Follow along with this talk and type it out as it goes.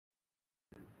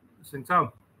सिंह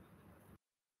साहब,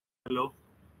 हेलो।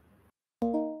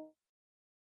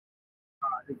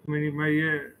 एक मिनट, मैं ये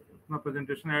अपना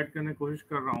प्रेजेंटेशन ऐड करने की कोशिश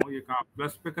कर रहा हूँ। ये कहाँ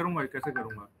प्लस पे करूँगा, कैसे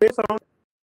करूँगा?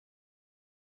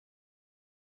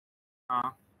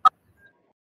 हाँ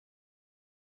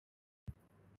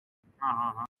हाँ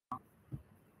हाँ हाँ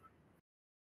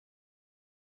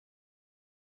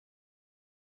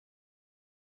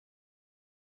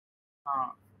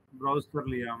हाँ, ब्राउज कर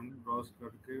लिया हमने, ब्राउज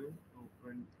करके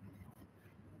ओपन।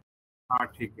 हाँ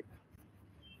ठीक है।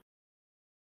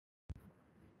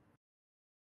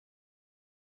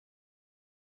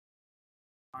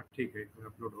 हाँ ठीक है,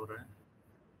 अपलोड हो रहा है।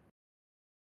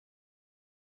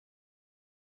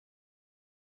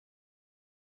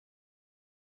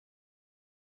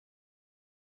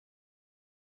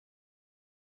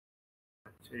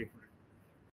 अच्छा, एक मिनट।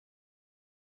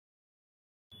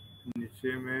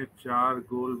 नीचे में 4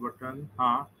 गोल बटन,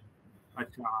 हाँ।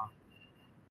 अच्छा हाँ,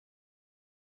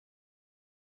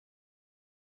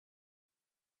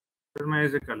 फिर मैं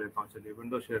ऐसे कर लेता हूँ। चलिए,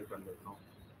 विंडो शेयर कर लेता हूँ।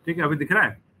 ठीक है, अभी दिख रहा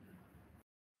है?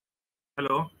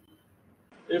 हेलो।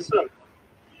 Yes, sir.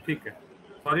 ठीक है,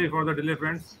 sorry for the delay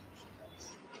friends,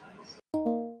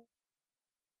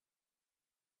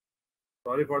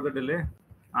 sorry for the delay.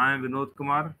 I am Vinod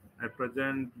Kumar, at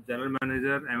present general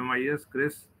manager MMIS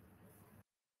Chris.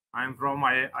 I am from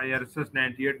IRSS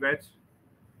 98 batch.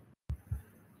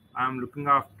 I am looking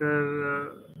after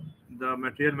the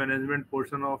material management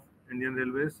portion of Indian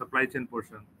Railways supply chain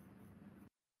portion.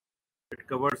 It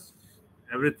covers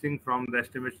everything from the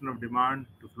estimation of demand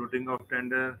to floating of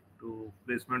tender to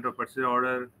placement of purchase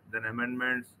order, then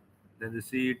amendments, then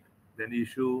receipt, then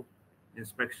issue,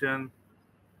 inspection.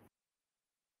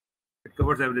 It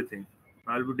covers everything.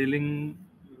 I'll be dealing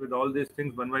with all these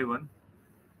things one by one.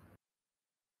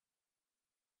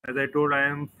 As I told, I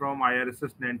am from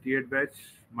IRSS 98 batch.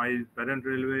 My parent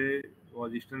railway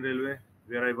was Eastern Railway,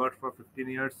 where I worked for 15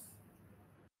 years.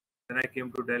 Then I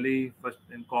came to Delhi, first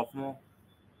in COFMO,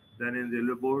 then in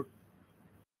Railway Board.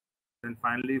 Then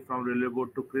finally from Railway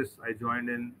Board to Chris, I joined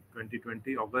in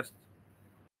 2020, August.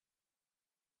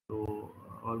 So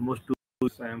almost 2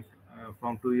 years I am,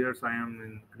 from 2 years I am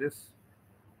in Chris.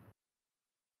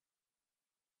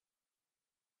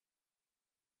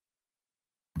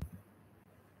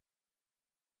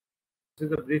 This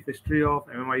is a brief history of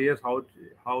MMIS,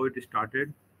 how it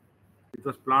started. It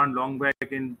was planned long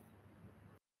back in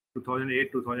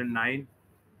 2008, 2009.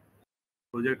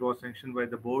 Project was sanctioned by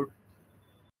the board,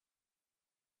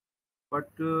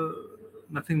 but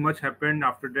nothing much happened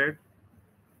after that.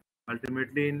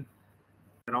 Ultimately, in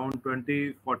around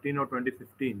 2014 or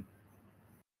 2015,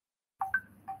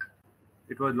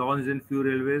 it was launched in few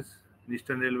railways,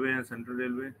 Eastern Railway and Central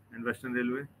Railway and Western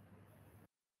Railway.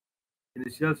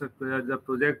 The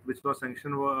project which was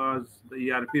sanctioned was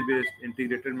the ERP-based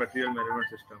Integrated Material Management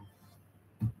System,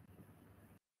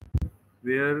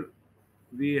 where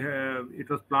it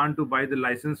was planned to buy the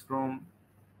license from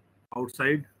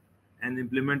outside and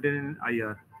implement it in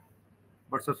IR.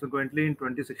 But subsequently in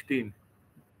 2016,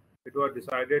 it was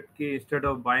decided that instead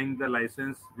of buying the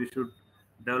license, we should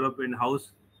develop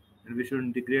in-house and we should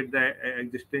integrate the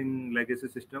existing legacy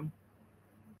system.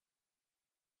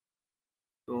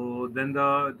 So then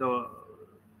the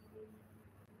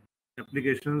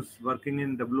applications working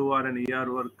in WR and ER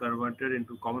were converted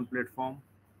into common platform.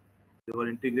 They were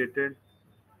integrated,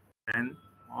 and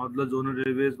all the zonal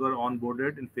railways were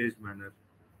onboarded in phased manner.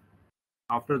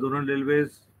 After zonal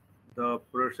railways, the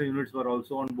production units were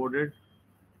also onboarded.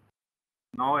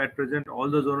 Now at present, all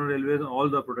the zonal railways and all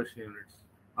the production units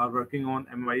are working on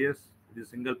MIS, which is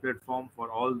a single platform for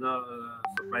all the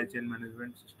supply chain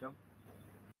management system.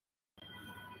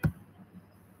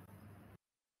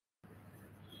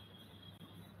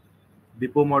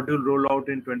 Depot module rolled out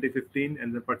in 2015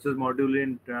 and the purchase module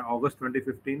in August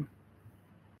 2015.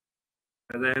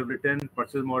 As I have written,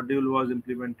 purchase module was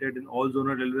implemented in all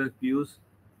zonal railways PUs.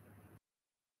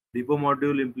 Depot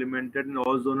module implemented in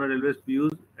all zonal railways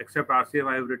PUs except RCF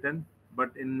I have written, but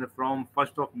from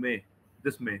 1st of May,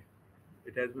 this May,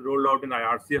 it has been rolled out in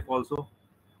IRCF also.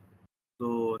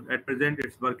 So at present,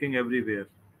 it's working everywhere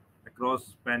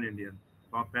across Pan-Indian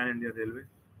Railway.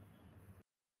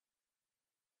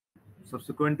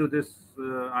 Subsequent to this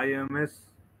IMMS,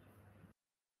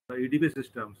 the EDP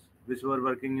systems, which were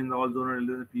working in all zonal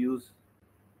railway PUs,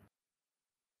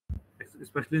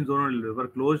 especially in zonal railway, were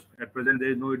closed. At present,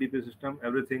 there is no EDP system.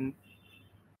 Everything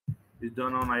is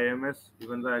done on IMS.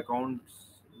 Even the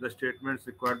accounts, the statements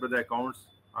required by the accounts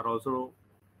are also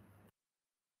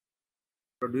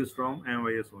produced from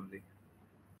MIS only.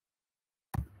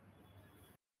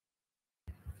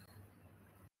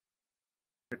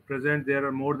 At At present, there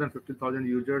are more than 50,000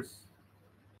 users.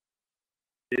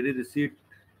 Daily receipt,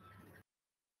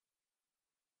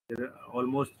 there are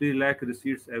almost 3 lakh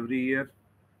receipts every year.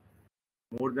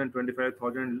 More than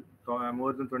 25,000,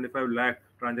 more than 25 lakh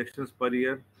transactions per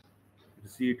year,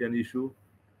 receipt and issue.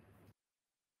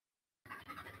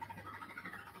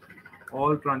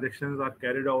 All transactions are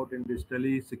carried out in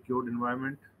digitally secured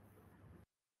environment.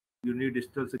 You need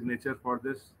digital signature for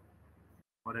this,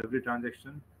 for every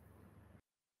transaction.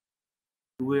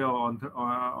 Two-way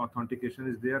authentication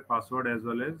is there, password as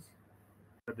well as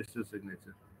the digital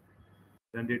signature.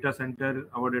 Then data center,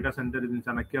 our data center is in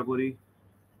Chanakyapuri.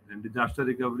 Then disaster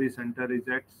recovery center is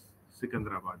at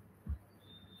Sikandrabad.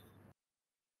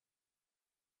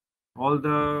 All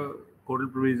the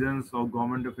codal provisions of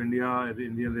Government of India,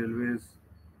 Indian Railways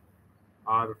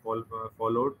are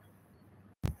followed.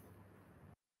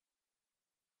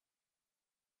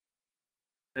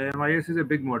 IMMS is a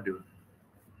big module.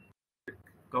 It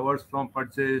covers from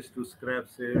purchase to scrap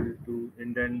sale to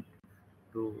indent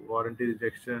to warranty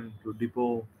rejection to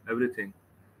depot, everything.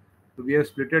 So we have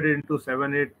split it into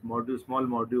 7-8 modules, small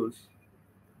modules.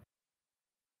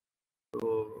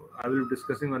 So I will be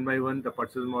discussing one by one: the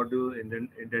purchase module,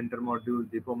 indenter module,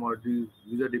 depot module,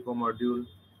 user depot module,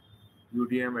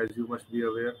 UDM, as you must be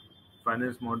aware,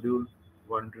 finance module,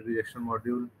 warranty rejection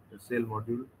module, the sale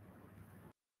module.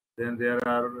 Then there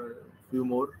are a few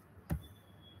more.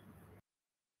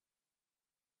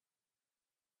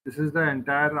 This is the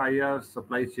entire IR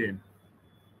supply chain.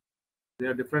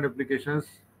 There are different applications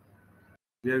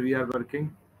where we are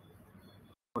working,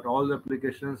 but all the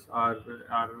applications are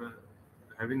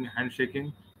having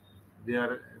handshaking. They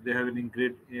have been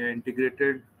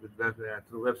integrated with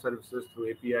through web services,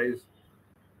 through APIs.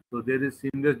 So there is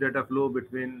seamless data flow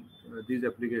between these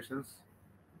applications.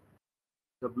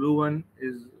 The blue one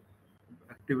is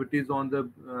activities on the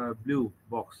blue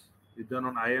box is done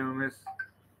on IMMS.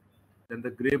 Then the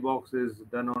gray box is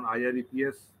done on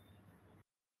IREPS.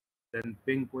 Then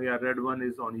pink or red one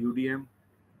is on UDM.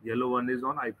 Yellow one is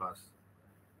on iPass.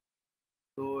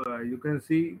 So you can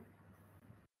see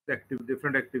the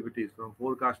different activities from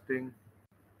forecasting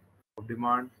of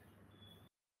demand,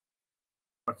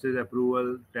 purchase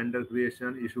approval, tender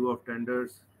creation, issue of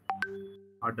tenders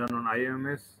are done on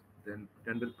IMMS. Then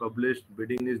tender published,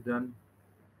 bidding is done.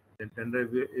 Then tender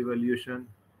evaluation,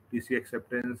 TC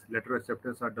acceptance, letter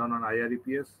acceptance are done on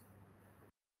IREPS.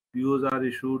 POs are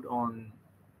issued on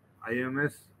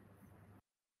IMMS.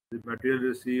 The material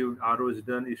received, RO is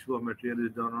done, issue of material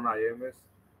is done on IMMS.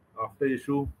 After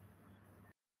issue,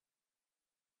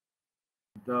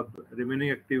 the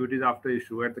remaining activities after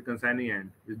issue at the consignee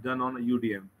end is done on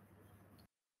UDM.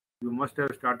 You must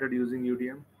have started using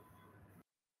UDM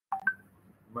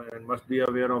and must be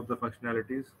aware of the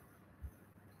functionalities.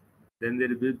 Then there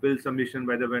is bill submission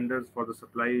by the vendors for the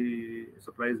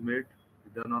supplies made,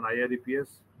 done on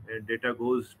IREPS, and data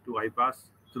goes to iPass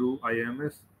through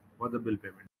IMMS for the bill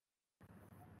payment.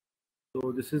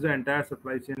 So this is the entire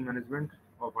supply chain management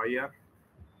of IR.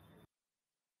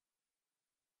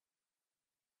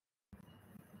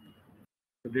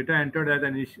 The data entered at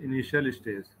an initial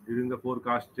stage during the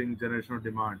forecasting, generation of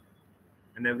demand,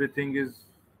 and everything is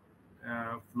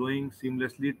flowing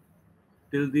seamlessly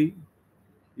till the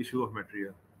issue of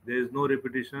material. There is no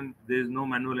repetition, there is no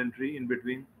manual entry in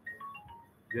between,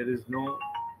 there is no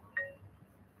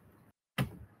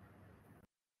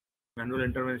manual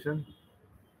intervention.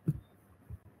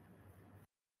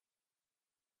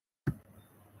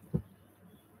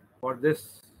 For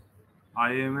this,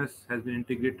 IMS has been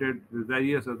integrated with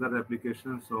various other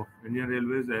applications of Indian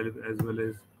Railways as well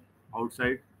as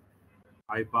outside: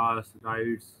 iPass,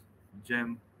 Rides,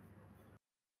 GEM,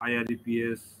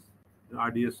 IREPS, the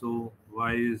RDSO,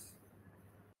 WISE,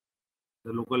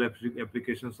 the local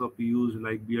applications of PUs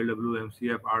like BLW,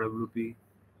 MCF, RWP.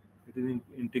 It is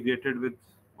integrated with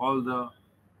all the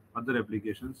other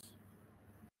applications.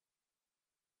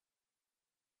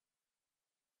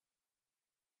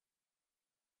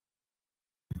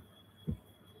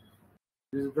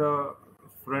 This is the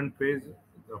front page,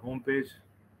 the home page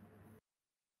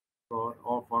for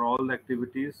all the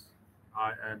activities.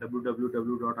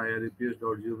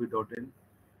 www.ireps.gov.in.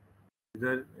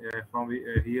 Either from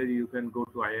here you can go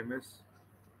to IMS.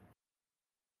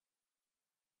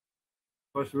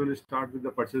 First, we will start with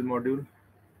the purchase module.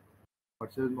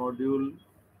 Purchase module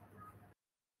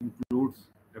includes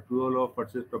approval of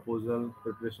purchase proposal,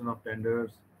 preparation of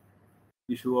tenders,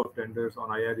 issue of tenders on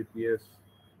IREPS,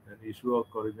 and issue of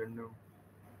corrigendum.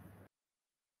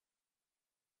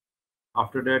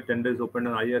 After that, tender is opened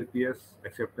on IRPS,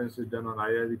 acceptance is done on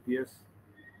IREPS,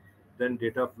 then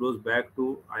data flows back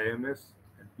to IMS,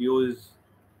 and PO is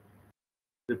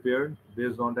prepared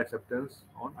based on the acceptance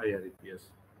on IREPS.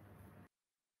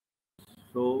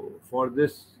 So for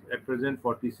this, at present,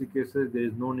 for TC cases, there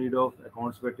is no need of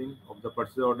account sweating of the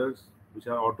purchase orders, which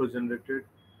are auto-generated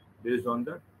based on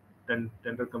the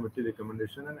tender committee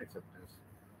recommendation and acceptance.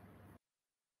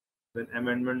 Then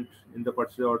amendment in the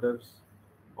purchase orders,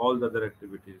 all the other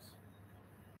activities,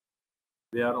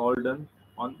 they are all done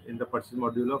in the purchase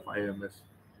module of IMMS.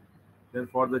 Then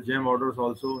for the GEM orders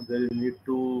also, there is need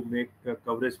to make a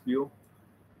coverage PO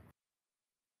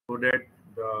so that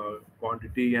the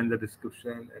quantity and the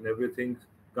description and everything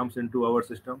comes into our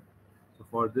system. So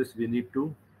for this, we need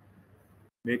to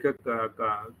make a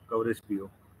coverage PO.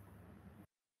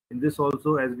 In this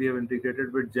also, as we have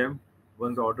integrated with GEM,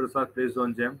 once the orders are placed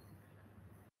on GEM,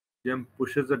 GEM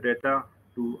pushes the data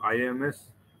to IMS,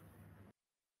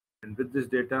 and with this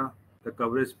data,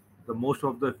 the most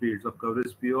of the fields of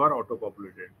coverage PO are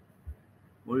auto-populated.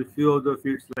 Only few of the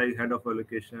fields like head of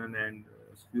allocation and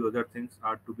few other things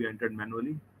are to be entered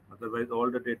manually. Otherwise,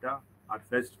 all the data are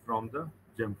fetched from the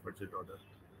GEM purchase order.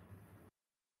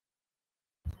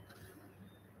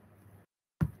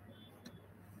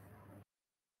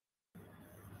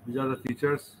 These are the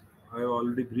features I have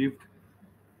already briefed: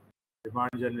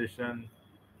 demand generation,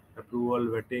 approval,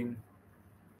 vetting.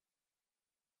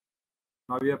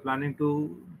 Now we are planning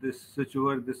to switch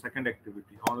over the second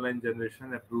activity, online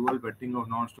generation, approval, vetting of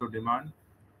non-store demand.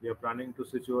 We are planning to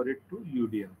switch over it to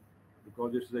UDM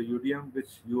because it's the UDM which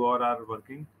you all are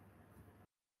working.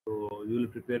 So you will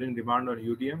be preparing demand on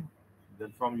UDM.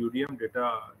 Then from UDM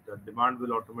data, the demand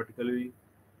will automatically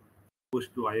push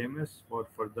to IMS for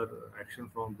further action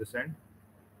from this end.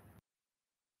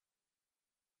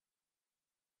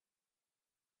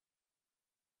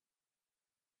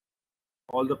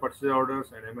 All the purchase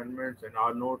orders and amendments and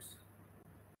R notes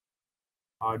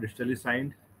are digitally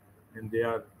signed, and they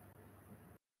are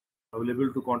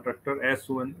available to contractor as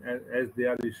soon as they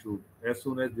are issued, as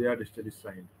soon as they are digitally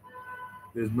signed.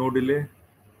 There is no delay.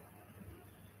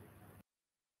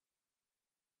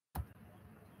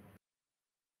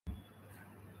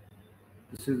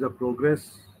 This is the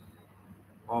progress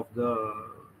of the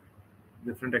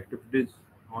different activities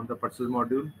on the purchase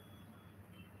module.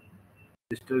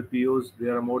 Digital POs,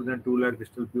 there are more than 2 lakh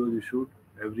digital POs issued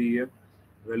every year.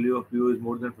 Value of PO is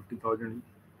more than 50,000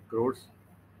 crores.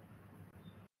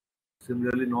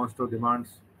 Similarly, non-store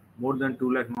demands, more than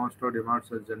 2 lakh non-store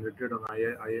demands are generated on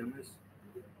IMS.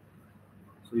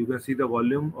 So you can see the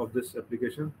volume of this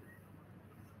application.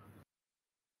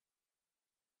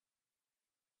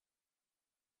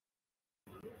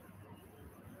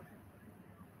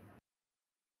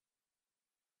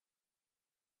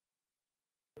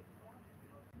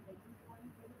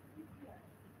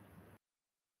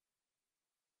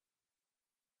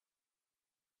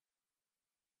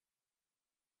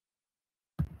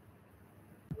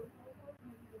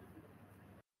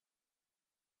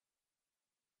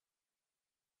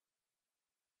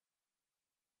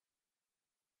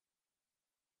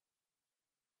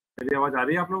 मेरी आवाज आ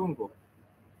रही है आप लोगों को?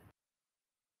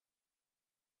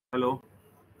 Hello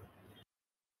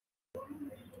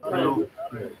hello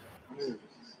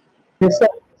Yes, sir.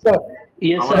 Sir.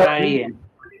 Yes आवाज sir आ आ रही रही है? है.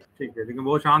 ठीक है, लेकिन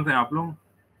बहुत शांत हैं आप लोग.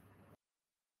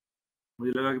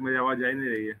 मुझे लगा कि मेरी आवाज जा ही नहीं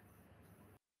रही है.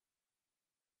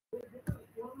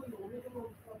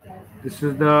 This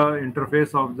is the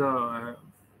interface of the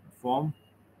form,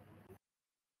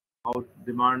 how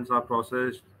demands are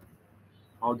processed,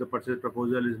 how the purchase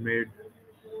proposal is made.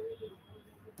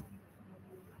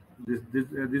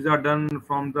 These are done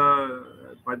from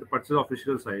by the purchase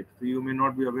official side. So you may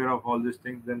not be aware of all these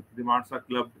things. Then demands are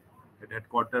clubbed at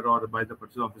headquarters or by the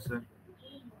purchase officer.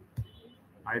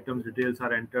 Items details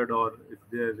are entered, or if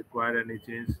they require any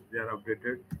change, they are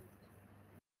updated.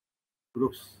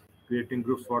 Groups, creating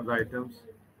groups for the items.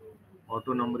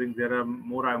 Auto numbering. There are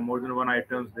more than one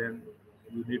items. Then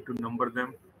you need to number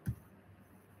them.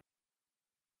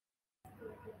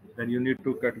 Then you need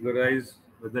to categorize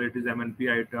whether it is MNP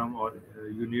item or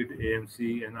you need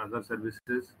AMC and other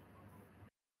services.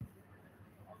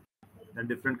 Then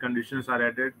different conditions are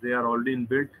added. They are already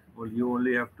inbuilt, or you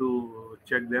only have to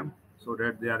check them so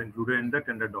that they are included in the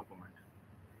tender document.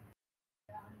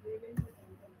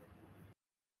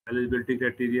 Eligibility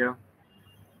criteria,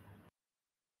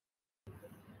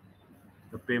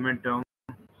 the payment term.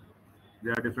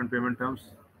 There are different payment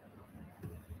terms.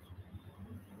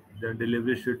 Then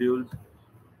delivery schedules,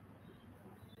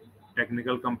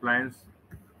 technical compliance,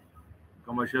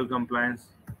 commercial compliance.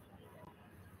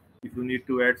 If you need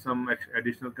to add some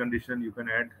additional condition, you can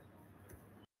add.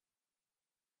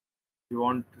 You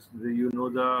want,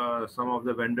 the some of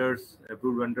the vendors,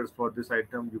 approved vendors for this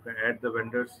item, you can add the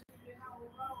vendors.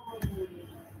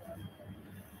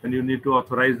 Then you need to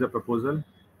authorize the proposal.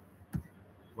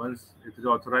 Once it is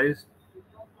authorized,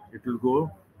 it will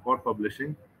go for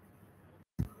publishing.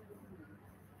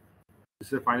 This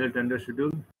is a final tender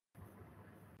schedule.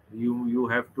 You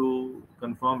have to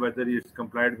confirm whether it's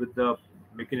complied with the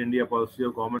Make in India policy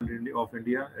of Government of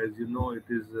India. As you know, it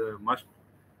is must.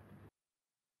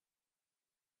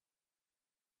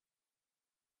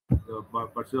 The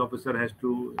purchase officer has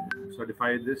to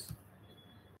certify this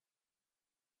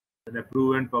and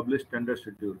approve and publish tender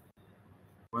schedule.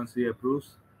 Once he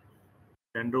approves,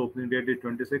 tender opening date is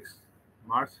 26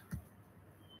 March.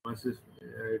 Once it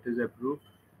is approved,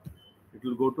 it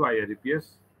will go to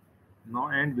IRIPS now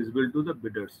and visible to the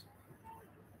bidders.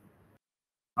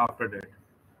 After that,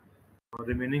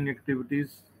 remaining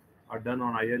activities are done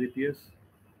on IRIPS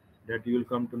that you will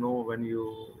come to know when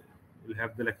you will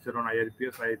have the lecture on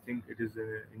IRPS. I think it is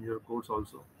in your course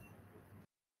also.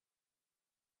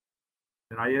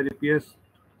 In IRPS,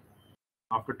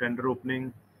 after tender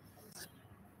opening,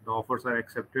 the offers are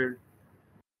accepted,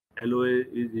 LOA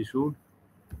is issued.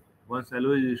 Once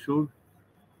LOA is issued,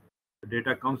 the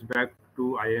data comes back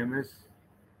to IMMS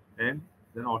and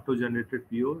then auto-generated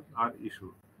POs are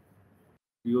issued.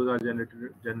 POs are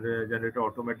generated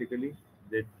automatically.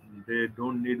 They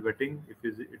don't need vetting. If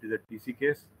it is a TC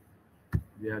case,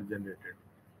 they are generated.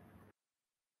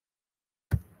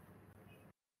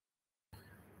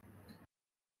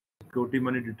 Security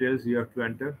money details you have to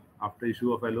enter after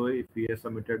issue of LOA if he has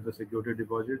submitted the security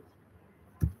deposit.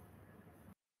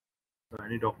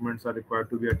 Any documents are required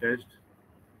to be attached.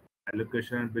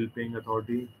 Allocation and bill paying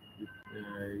authority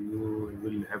you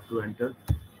will have to enter.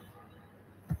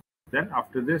 Then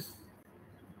after this,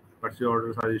 purchase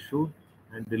orders are issued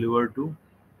and delivered to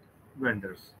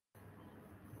vendors.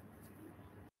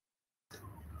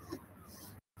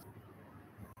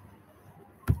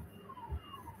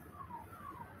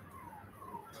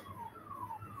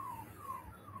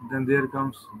 Then there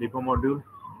comes depot module.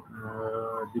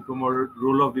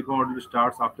 Role of depot module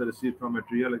starts after receipt from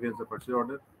material against the purchase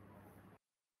order.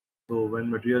 So when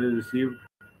material is received,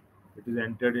 it is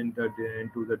entered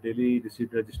into the daily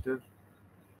receipt register.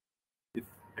 If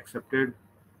accepted,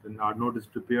 then R note is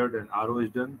prepared and RO is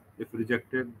done. If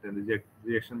rejected, then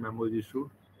rejection memo is issued.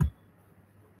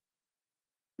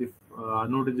 If R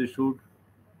note is issued,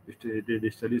 it is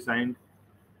digitally signed.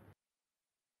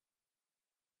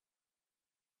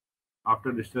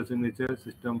 After digital signature,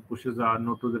 system pushes the R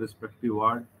note to the respective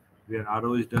ward where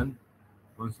RO is done.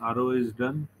 Once RO is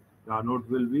done, the R note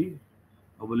will be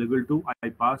available to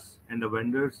IPAS and the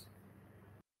vendors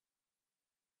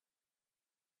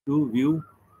to view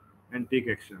and take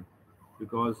action.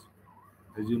 Because,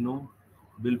 as you know,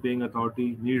 bill paying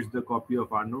authority needs the copy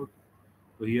of R note.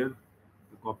 So here,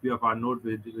 the copy of R note,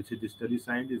 which is digitally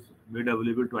signed, is made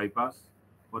available to IPAS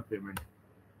for payment.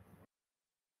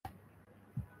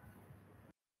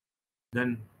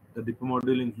 Then the depot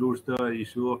module includes the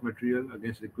issue of material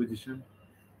against requisition,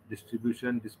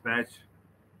 distribution, dispatch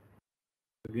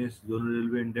against zonal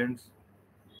railway indents,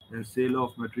 then sale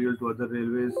of material to other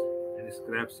railways and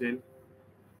scrap sale,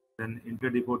 then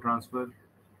inter-depot transfer.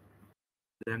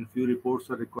 Then few reports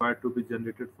are required to be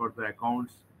generated for the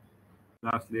accounts,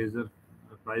 class laser,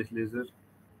 price laser.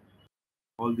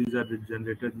 All these are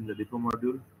generated in the depot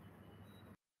module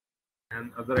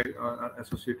and other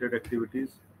associated activities.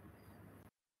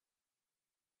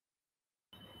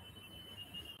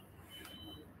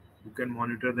 You can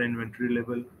monitor the inventory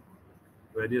level.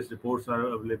 Various reports are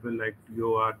available like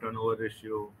POR, turnover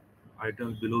ratio,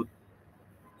 items below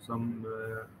some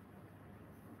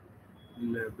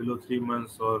below 3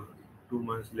 months or 2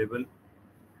 months level,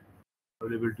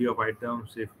 availability of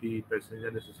items, safety,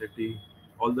 passenger necessity.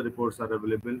 All the reports are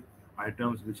available.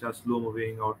 Items which are slow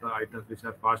moving, items which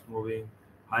are fast moving,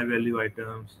 high value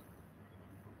items.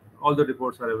 All the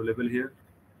reports are available here.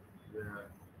 Uh,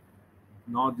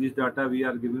 Now these data we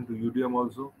are giving to UDM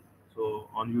also. So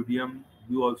on UDM,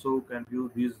 you also can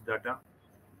view these data.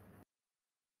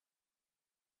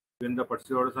 When the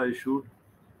purchase orders are issued,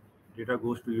 data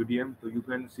goes to UDM. So you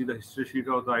can see the history sheet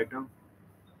of the item.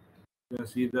 You can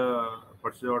see the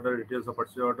purchase order, details of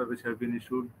purchase order which have been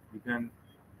issued. You can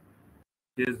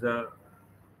chase the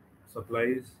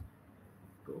supplies.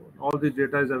 So all this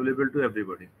data is available to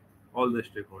everybody, all the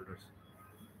stakeholders.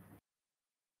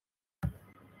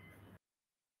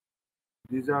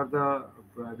 These are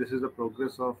this is the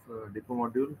progress of depot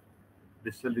module,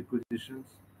 digital requisitions,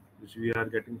 which we are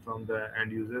getting from the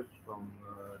end user, from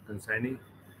consignee.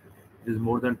 It is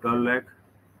more than 12 lakh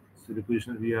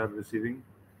requisitions we are receiving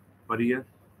per year.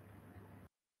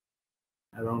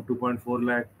 Around 2.4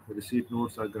 lakh receipt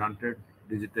notes are granted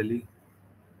digitally.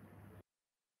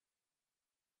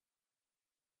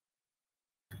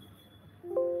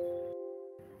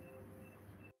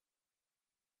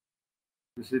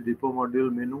 This is depot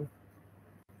module menu.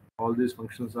 All these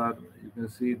functions are, you can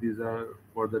see these are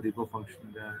for the depot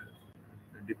function,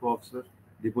 depot officer,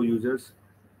 depot users.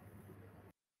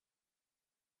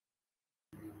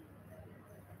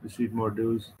 Receipt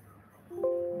modules,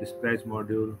 dispatch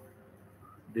module,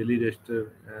 daily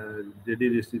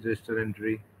receipt register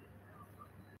entry.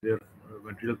 Their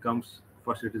material comes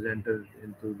first, it is entered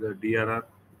into the DRR.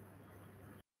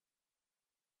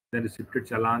 Then receipted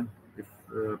challan. If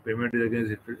payment is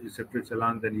against receipted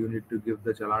challan, then you need to give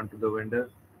the challan to the vendor.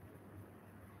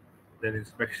 Then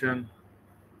inspection.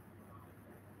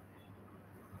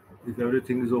 If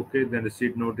everything is okay, then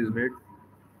receipt note is made.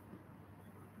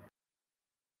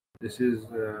 This is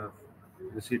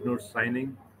receipt note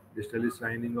signing, digitally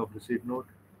signing of receipt note,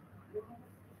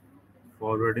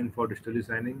 forwarding for digitally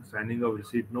signing, signing of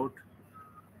receipt note.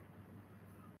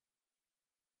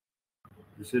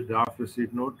 This is draft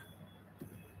receipt note.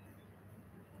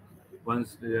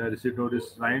 Once the receipt note is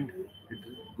signed, it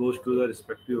goes to the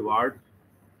respective ward.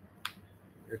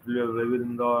 It will be available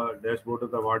in the dashboard of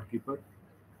the ward keeper.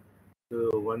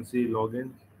 So once he log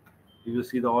in, you will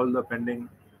see all the pending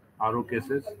RO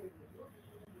cases.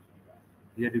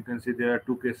 Here you can see there are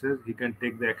two cases. He can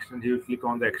take the action. He will click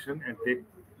on the action and take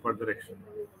further action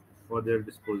for their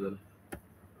disposal.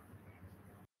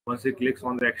 Once he clicks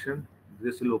on the action,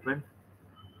 this will open.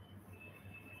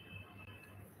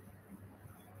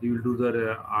 He will do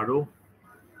the RO.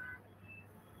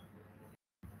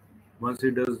 Once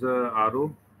he does the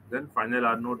RO, then final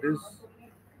R note is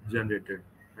generated,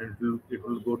 and it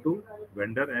will go to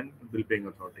vendor and bill paying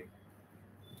authority.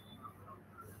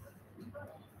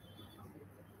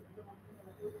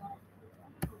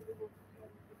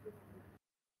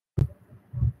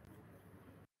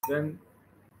 Then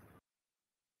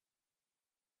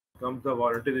comes the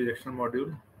warranty rejection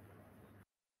module.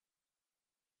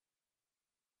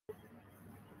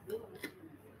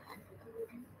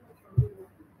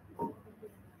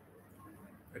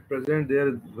 At present, they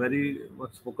are very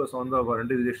much focused on the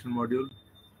warranty rejection module.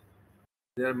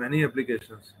 There are many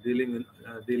applications dealing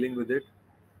with it,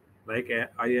 like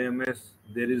IMMS.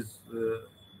 There is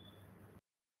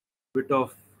bit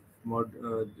of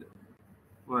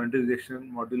warranty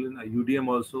rejection module in UDM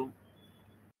also.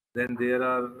 Then there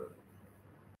are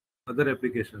other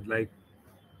applications like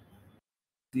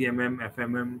CMM,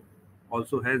 FMM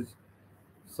also has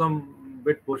some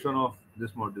bit portion of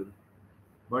this module,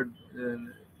 but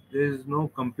there is no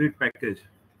complete package.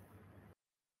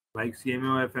 Like CMM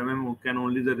or FMM who can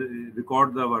only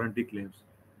record the warranty claims,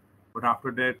 but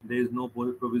after that there is no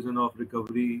provision of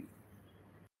recovery.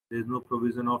 There is no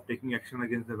provision of taking action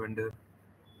against the vendor.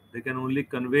 They can only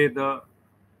convey that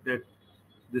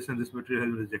this and this material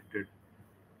has been rejected.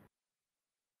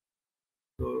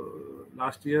 So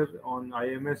last year on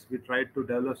IMS we tried to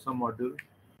develop some module,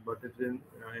 but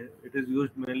it is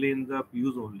used mainly in the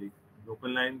PUs only. The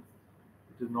open line,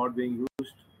 it is not being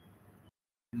used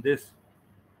in this.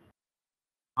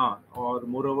 Or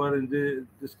moreover,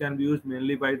 this can be used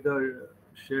mainly by the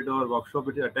shed or workshop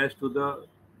which is attached to the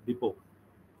depot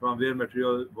from where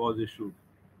material was issued.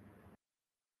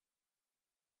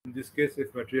 In this case,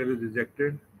 if material is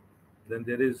rejected, then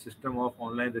there is system of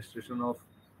online registration of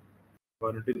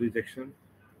warranty rejection.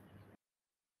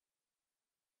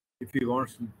 If he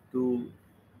wants to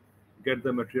get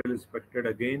the material inspected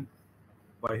again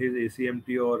by his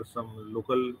ACMT or some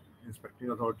local inspecting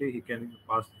authority, he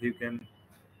can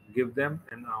give them,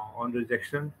 and on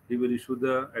rejection he will issue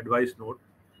the advice note.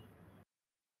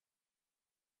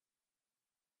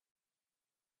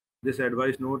 This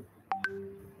advice note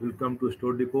will come to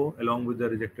store depot along with the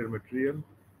rejected material.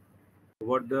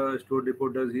 What the store depot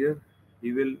does here,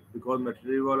 he will, because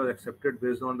material was accepted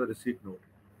based on the receipt note,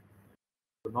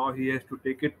 so now he has to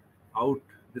take it out,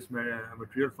 this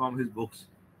material from his books.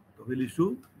 So he'll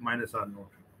issue -R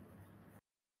note.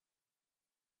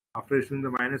 After issuing the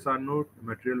 -R note, the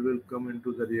material will come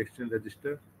into the rejection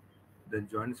register. Then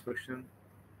joint inspection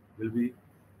will be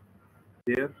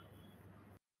there.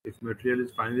 If material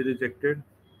is finally rejected,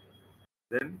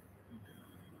 then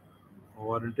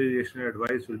warranty rejection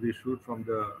advice will be issued from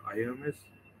the IMMS.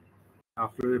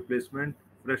 After replacement,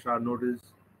 fresh R note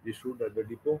is issued at the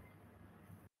depot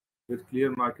with clear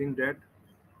marking that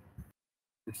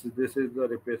this is the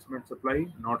replacement supply,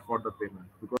 not for the payment,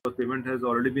 because payment has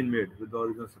already been made with the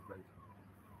original supply.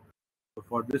 So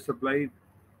for this supply,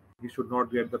 he should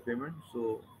not get the payment.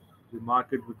 So we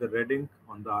mark it with the red ink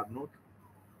on the R note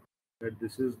that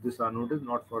this R note is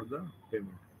not for the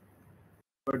payment.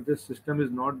 But this system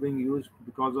is not being used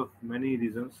because of many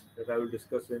reasons that I will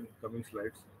discuss in coming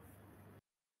slides.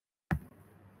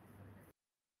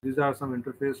 These are some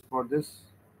interface for this.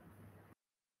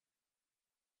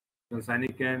 consignee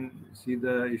can see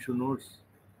the issue notes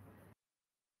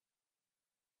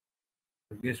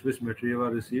against which material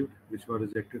were received, which were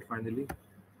rejected finally.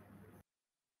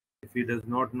 If he does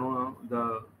not know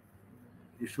the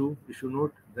issue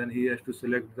note, then he has to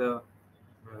select the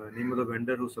name of the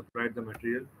vendor who supplied the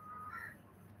material.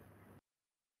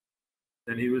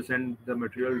 Then he will send the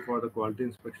material for the quality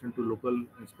inspection to local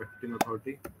inspecting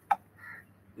authority.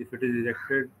 If it is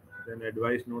rejected, then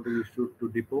advice note is issued to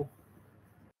depot.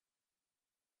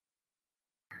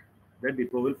 That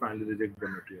depot will finally reject the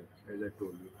material, as I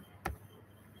told you.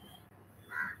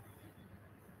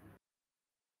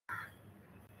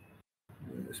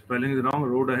 Spelling is wrong.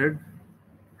 Road ahead.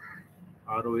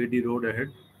 ROAD, road ahead.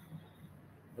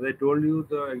 As I told you,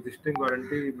 the existing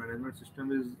warranty management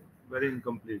system is very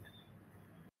incomplete.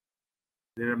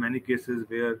 There are many cases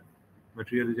where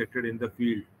material rejected in the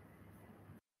field.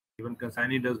 Even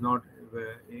consignee does not,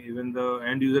 even the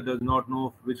end user does not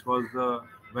know which was the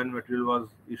when material was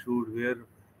issued, where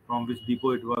from which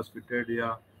depot it was fitted.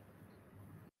 Yeah,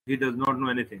 he does not know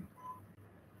anything.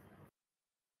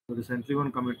 So recently,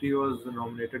 one committee was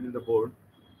nominated in the board.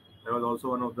 I was also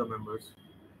one of the members.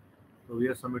 So we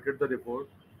have submitted the report.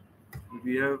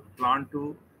 We have planned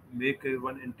to make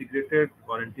one integrated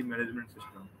warranty management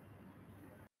system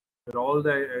where all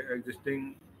the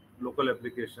existing local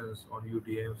applications on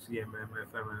UDM, CMM,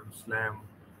 FMM, SLAM,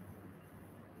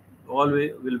 all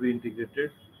will be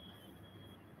integrated,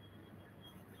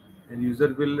 and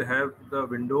user will have the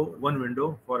one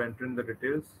window for entering the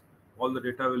details. All the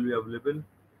data will be available,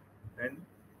 and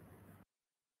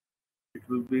it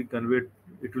will be conveyed.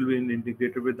 It will be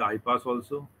integrated with the iPass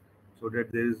also, so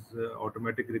that there is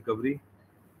automatic recovery.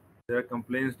 There are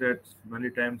complaints that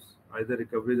many times either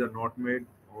recoveries are not made,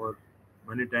 or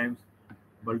many times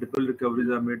multiple recoveries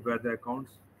are made by the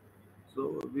accounts.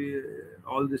 So we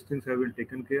all these things have been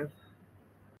taken care.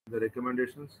 The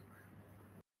recommendations.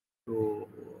 So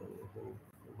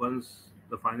once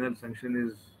the final sanction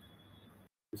is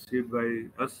received by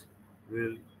us,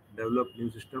 we'll develop new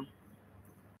system.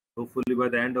 Hopefully by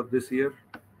the end of this year,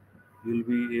 you'll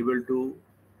be able to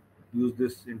use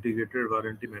this integrated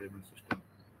warranty management system.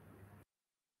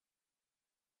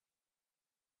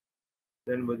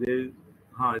 Then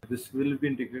this will be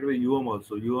integrated with UM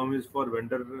also. UM is for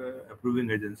vendor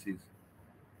approving agencies.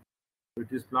 It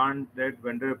is planned that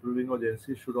vendor approving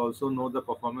agencies should also know the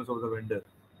performance of the vendor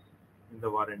in the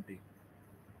warranty.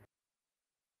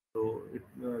 So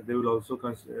they will also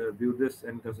view this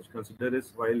and consider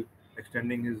this while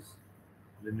extending his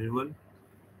renewal.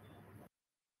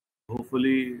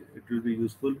 Hopefully, it will be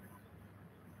useful.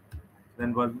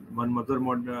 Then one other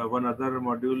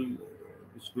module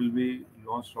which will be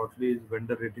launched shortly is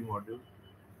vendor rating module.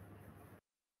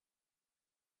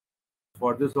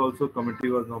 For this also, committee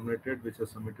was nominated, which has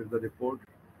submitted the report.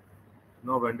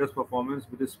 Now, vendor's performance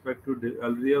with respect to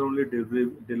earlier only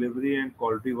delivery and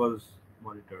quality was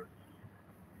monitored,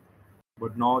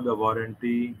 but now the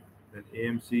warranty, then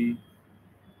AMC,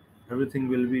 everything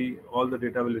will be, all the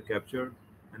data will be captured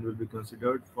and will be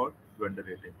considered for vendor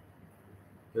rating.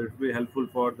 So it will be helpful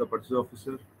for the purchase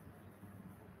officer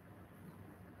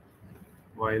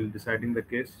while deciding the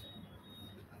case.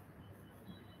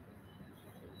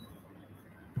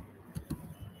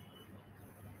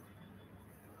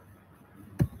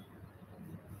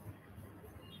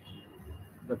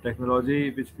 The technology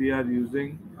which we are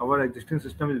using, our existing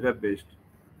system is web-based,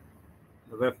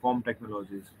 the web form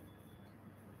technologies.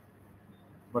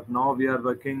 But now we are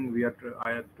working,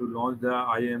 I have to launch the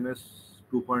IMMS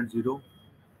 2.0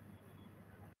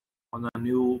 on a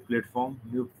new platform,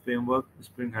 new framework,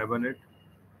 Spring Hibernate.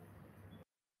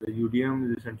 The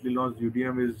UDM recently launched.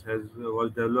 UDM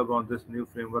was developed on this new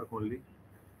framework only.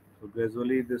 So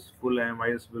gradually, this full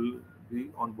IMIS will be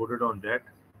onboarded on that.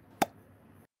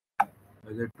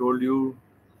 As I told you,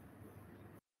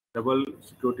 double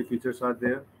security features are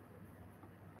there.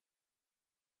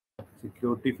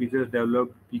 Security features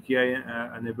developed,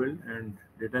 PKI enabled, and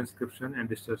data encryption and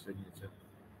digital signature.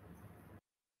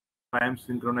 Time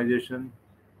synchronization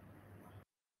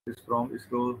is from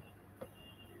ISRO.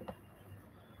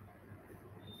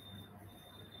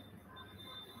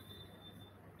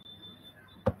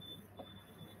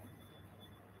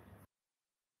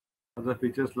 Other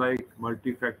features like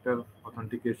multi-factor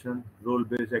authentication,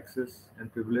 role-based access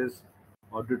and privilege,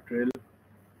 audit trail,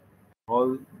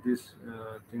 all these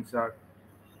things are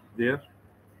there.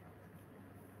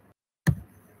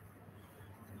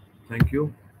 Thank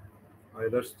you. I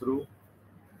rushed through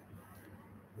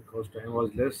because time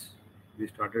was less. We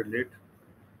started late.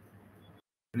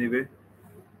 Anyway,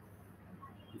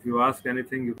 if you ask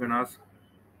anything, you can ask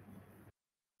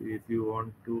if you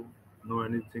want to. know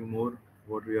anything more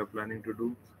what we are planning to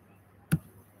do?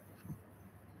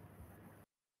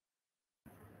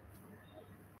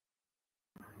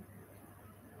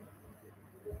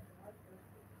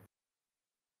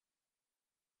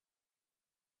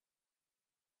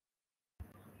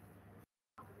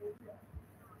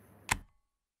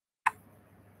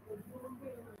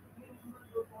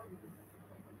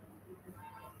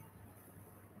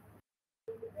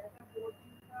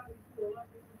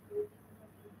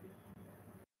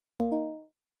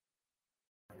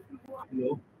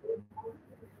 Hello.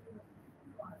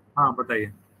 हाँ,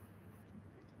 बताइए।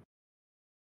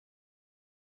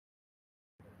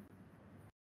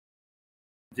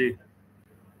 जी।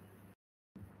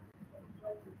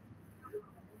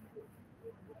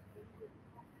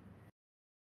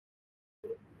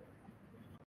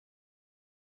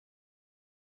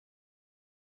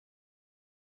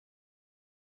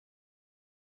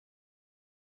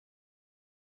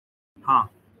 हाँ।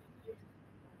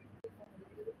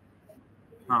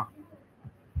 हाँ।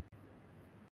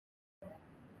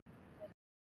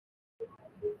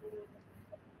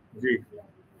 जी।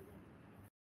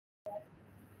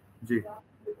 जी।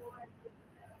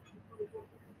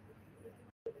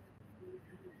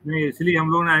 नहीं, इसलिए हम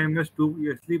लोग ने IMS 2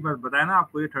 इसलिए बताया ना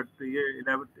आपको, ये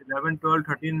 11 12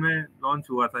 13 में लॉन्च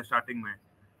हुआ था स्टार्टिंग में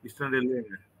ईस्टर्न रेलवे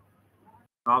में।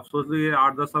 तो आप सोच लीजिए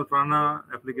 8-10 साल पुराना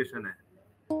एप्लीकेशन है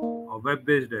और वेब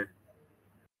बेस्ड है।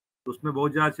 तो उसमें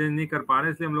बहुत ज़्यादा चेंज नहीं कर पा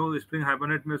रहे, इसलिए हम लोग स्प्रिंग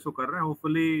हाइबरनेट में इसको कर रहे हैं।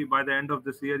 Hopefully by the end of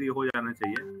this year ये हो जाना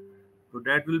चाहिए। तो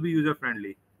that will be user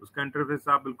friendly. उसका इंटरफेस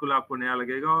आप बिल्कुल आपको नया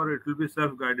लगेगा और it will be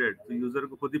self guided, तो यूजर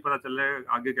को खुद ही पता चल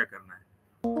जाएगा आगे क्या करना है।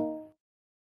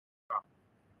 हाँ।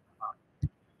 हाँ,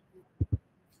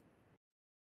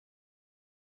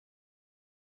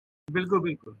 बिल्कुल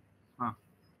बिल्कुल। हाँ।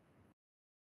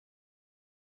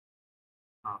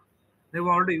 हाँ, नहीं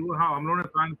वो ऑलरेडी वो, हाँ, हम लोगों ने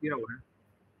प्लान किया हुआ है।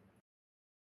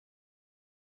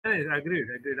 नहीं, एग्रीड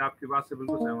एग्रीड, आपकी बात से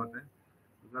बिल्कुल सहमत है।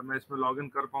 अगर मैं इसमें लॉग इन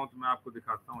कर पाऊँ तो मैं आपको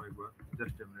दिखाता हूँ एक बार,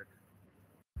 जस्ट अ मिनट।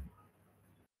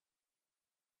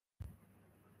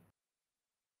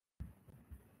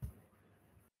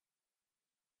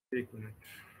 एक मिनट।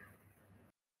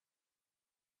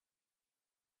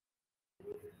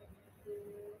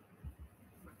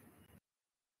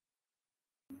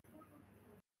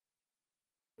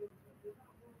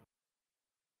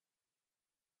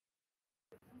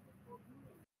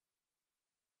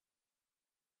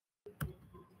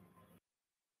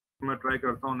 मैं ट्राई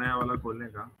करता हूँ नया वाला खोलने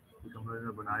का, जो हम लोगों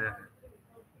ने बनाया है।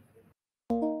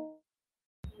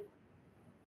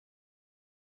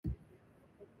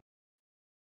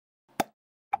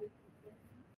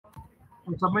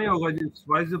 तो सब में ही होगा जी,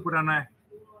 वॉइस जो पुराना है।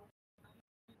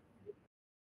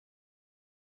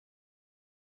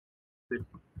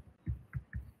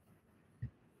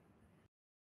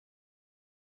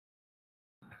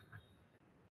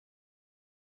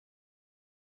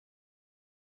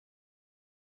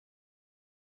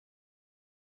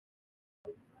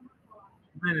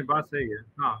 नहीं नहीं, बात सही है।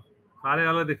 हाँ, सारे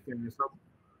अलग दिखते हैं सब।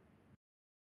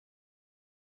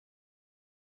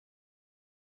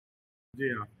 जी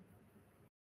हाँ।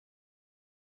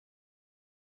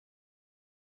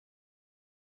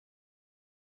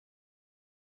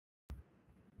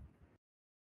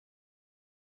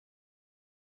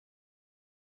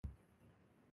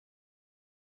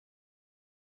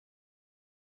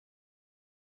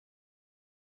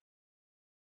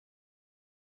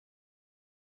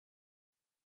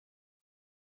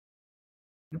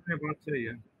 नहीं, बात सही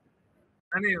है।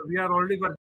 नहीं नहीं, we are already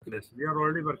working this, we are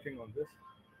already working on this.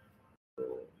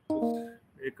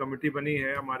 एक कमिटी बनी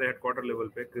है हमारे हेडक्वार्टर लेवल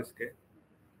पे, क्रिस के,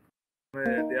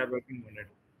 they are working on it.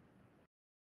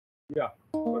 या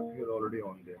working is already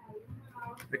on their.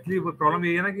 Actually वो प्रॉब्लम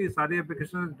यही है ना कि सारी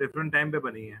एप्लीकेशन डिफरेंट टाइम पे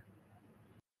बनी है।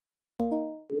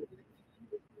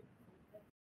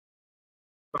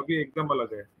 अभी एकदम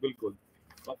अलग है, बिल्कुल।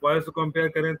 आप वॉइस को कंपेयर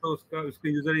करें तो उसका उसके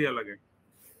यूजर ही अलग है।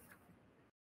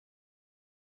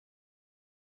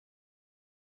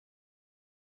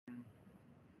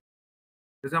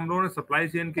 जैसे हम लोगों ने सप्लाई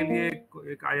चेन के लिए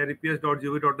एक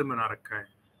IRIPS.gov.in बना रखा है।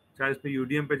 चाहे इसमें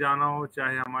यूडीएम पे जाना हो,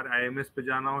 चाहे हमारे IMS पे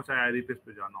जाना हो, चाहे IRIPS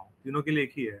पे जाना हो, तीनों के लिए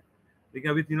एक ही है।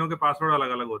 लेकिन अभी तीनों के पासवर्ड अलग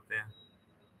अलग होते हैं।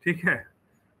 ठीक है।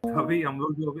 तो अभी हम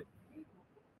लोग जो अभी,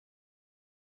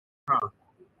 हाँ।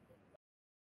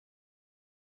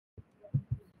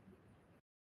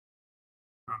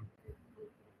 हाँ।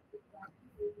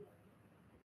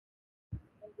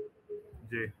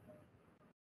 जी।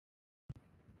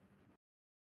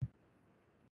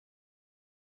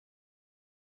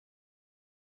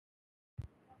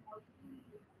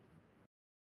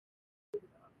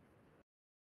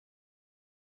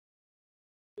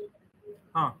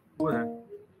 हाँ वो है,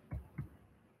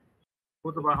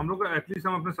 वो तो हम लोग एटलीस्ट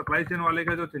हम अपने सप्लाई चेन वाले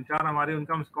का जो 3-4 हमारे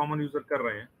उनका हम कॉमन यूजर कर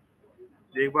रहे हैं,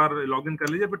 एक बार लॉगिन कर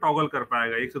लीजिए फिर टॉगल कर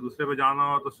पाएगा, एक से दूसरे पे जाना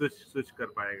हो तो स्विच कर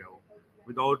पाएगा वो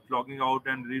without logging out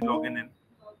and re login इन।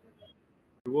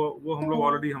 वो हम लोग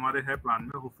ऑलरेडी हमारे है प्लान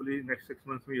में, होपफुली नेक्स्ट 6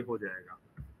 मंथ्स में ये हो जाएगा,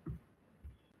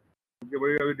 क्योंकि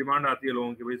भाई अभी डिमांड आती है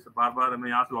लोगों की, भाई बार बार हमें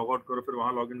यहाँ से लॉग आउट करो फिर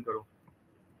वहाँ लॉग इन करो,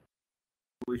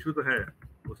 वो इशू तो है,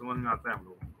 वो समझ में आता है हम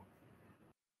लोगों को।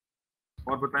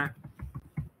 और बताएं,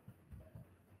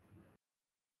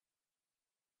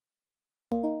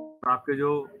 आपके जो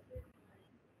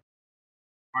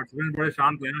पार्टिसिपेंट बड़े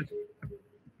शांत हैं आज,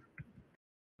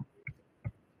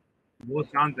 बहुत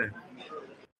शांत है।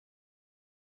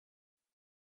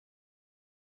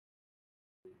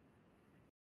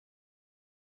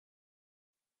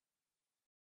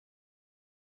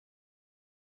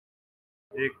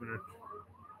 एक मिनट,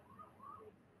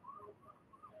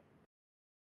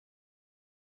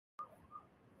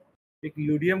 एक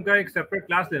यूडीएम का एक सेपरेट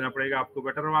क्लास लेना पड़ेगा आपको,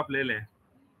 बेटर हो आप ले लें।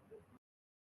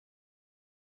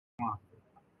 हाँ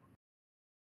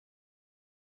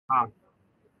हाँ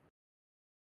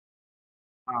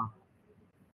हाँ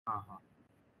हाँ हाँ।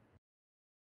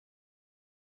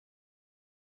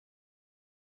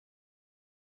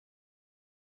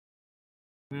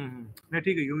 नहीं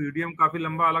ठीक है, यूडीएम काफी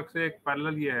लंबा अलग से एक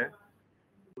पैरेलल ये है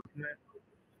उसमें।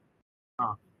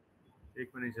 हाँ,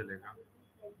 एक में नहीं चलेगा।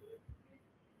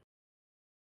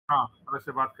 हाँ, अलग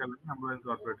से बात कर लेंगे, हम लोग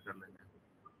इनकॉर्पोरेट कर लेंगे।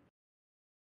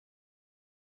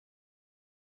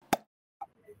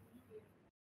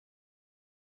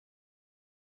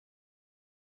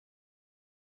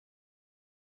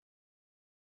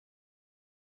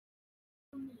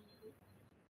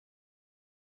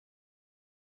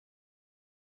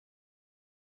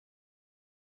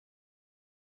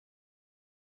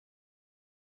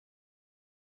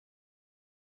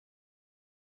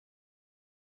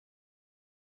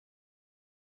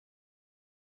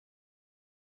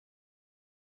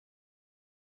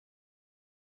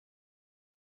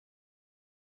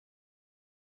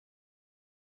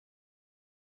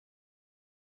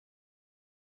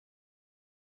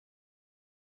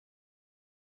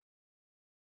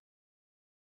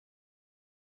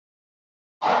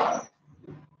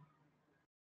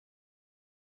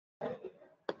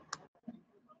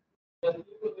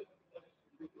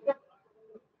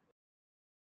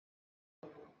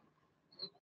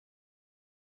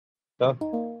 सर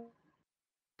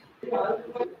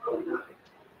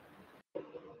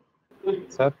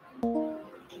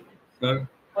सर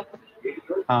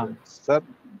हाँ सर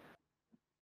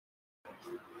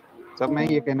सर मैं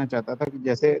ये कहना चाहता था कि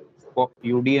जैसे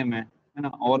यूडीएम है ना,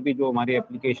 और भी जो हमारी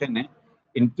एप्लीकेशन है,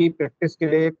 इनकी प्रैक्टिस के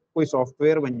लिए कोई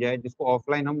सॉफ्टवेयर बन जाए जिसको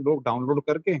ऑफलाइन हम लोग डाउनलोड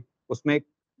करके उसमें एक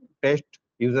टेस्ट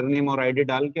यूजर नेम और आईडी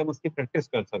डाल के हम उसकी प्रैक्टिस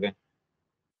कर सकें।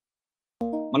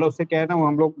 मतलब उससे क्या है ना, वो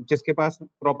हम लोग जिसके पास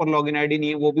प्रॉपर लॉगिन आईडी नहीं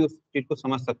है वो भी उस चीज को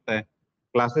समझ सकता है,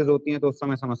 क्लासेस होती हैं तो उस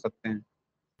समय समझ सकते हैं।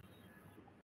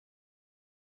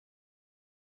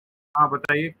 हाँ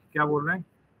बताइए क्या बोल रहे हैं।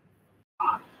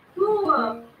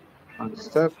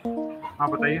 सर हाँ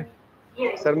बताइए।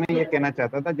 सर मैं ये कहना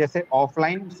चाहता था, जैसे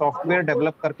ऑफलाइन सॉफ्टवेयर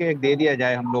डेवलप करके एक दे दिया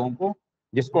जाए हम लोगों को,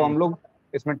 जिसको हम लोग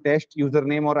इसमें टेस्ट यूजर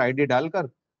नेम और आईडी डालकर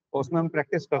और उसमें हम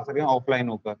प्रैक्टिस कर सकें ऑफलाइन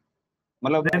होकर।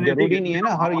 मतलब नहीं नहीं ठीक जरूरी है, नहीं है ना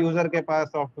हर यूजर के पास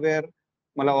सॉफ्टवेयर,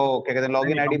 मतलब वो क्या कहते हैं लॉगिन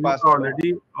नहीं आईडी हम लोग तो पासवर्ड हो।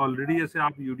 ऑलरेडी ऑलरेडी जैसे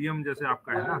आप यूडीएम जैसे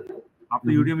आपका है ना, आप तो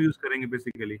हम्म, यूडीएम यूज करेंगे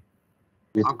बेसिकली।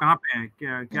 जी आप सर। कहाँ पे हैं,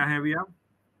 क्या है अभी आप।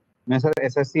 मैं सर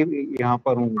एसएससी यहाँ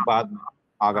पर हूँ हाँ बाद में,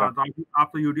 आगरा। हाँ, तो आप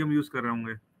तो यूडीएम यूज कर रहे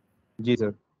होंगे। जी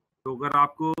सर। तो अगर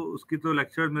आपको उसकी तो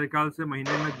लेक्चर मेरे ख्याल से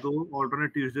महीने में 2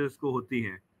 ऑल्टरनेट ट्यूसडेज को होती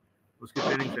हैं उसकी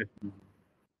ट्रेनिंग सेशन।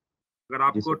 अगर जी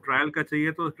आपको सर। ट्रायल का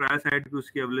चाहिए तो ट्रायल साइट भी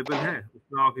उसकी अवेलेबल है,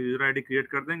 उसमें आप यूजर आईडी क्रिएट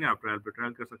कर देंगे, आप ट्रायल पे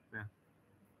ट्रायल कर सकते हैं।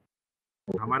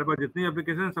 हमारे पास जितनी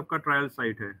एप्लीकेशन है सबका ट्रायल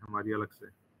साइट है हमारी अलग से।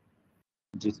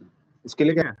 जी सर, इसके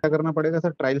लिए ठीक क्या है, क्या करना पड़ेगा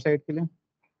सर ट्रायल साइट के लिए?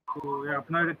 तो ये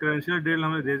अपना क्रेडेंशियल डिटेल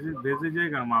हमें भेज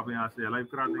दीजिएगा, हम आप यहाँ से अलाइव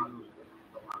करा देंगे।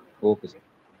 Okay sir.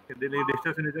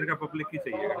 डिजिटल सिग्नेचर का पब्लिक ही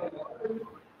चाहिएगा,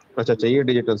 अच्छा, चाहिए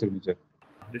डिजिटल सिग्नेचर।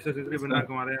 डिजिटल सिग्नेचर के बिना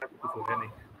हमारे यहाँ कुछ होगा नहीं,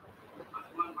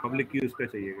 पब्लिक यूज का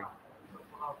चाहिएगा।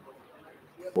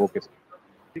 Okay sir.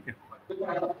 ठीक है।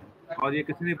 और ये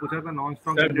किसी ने पूछा था non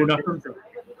strong sir good candidate, afternoon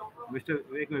sir.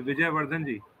 Mister एक मिनट, विजय वर्धन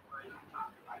जी,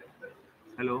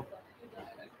 hello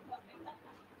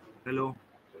hello,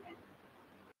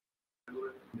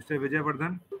 mister Vijay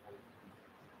Vardhan,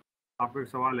 आपका एक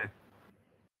सवाल है,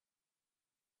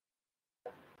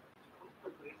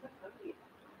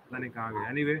 पता नहीं कहाँ गए।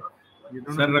 एनीवे ये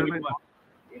दोनों सर रवि पूछा था।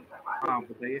 कुमार। हाँ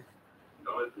बताइए।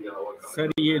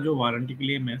 सर ये जो वारंटी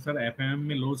क्लेम है सर एफएमएम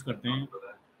में लॉन्च करते हैं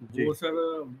जी। वो सर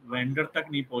वेंडर तक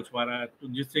नहीं पहुंच पा रहा है, तो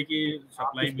जिससे कि आप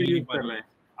सप्लाई किस पे मिल नहीं यूज पा कर रही रहे है। हैं?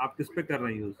 आप किस पे कर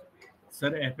रहे हैं यूज?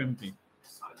 सर एफएम पे।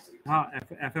 हाँ,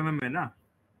 एफएमएम है ना?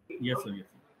 यस सर, यस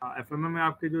हाँ, एफएमएम में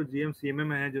आपके जो जीएम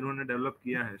सीएमएम है जिन्होंने डेवलप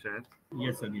किया है शायद, सर,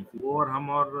 यस सर, यस वो और हम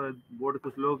और बोर्ड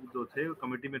कुछ लोग जो थे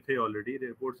कमेटी में थे, ऑलरेडी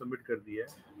रिपोर्ट सबमिट कर दी है।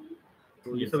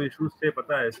 तो ये Yes, सब sir. इश्यूज थे,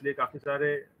 पता है, इसलिए काफी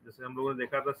सारे, जैसे हम लोगों ने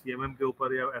देखा था सीएमएम के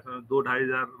ऊपर या ऐसा 2-2.5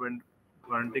 हजार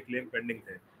वारंटी क्लेम पेंडिंग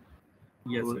थे।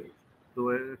 यस तो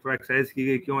सर, थोड़ा एक्सरसाइज की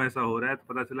गई क्यों ऐसा हो रहा है,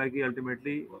 तो पता चला कि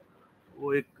अल्टीमेटली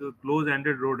वो एक क्लोज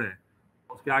एंडेड रोड है,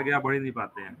 उसके आगे आप बढ़ ही नहीं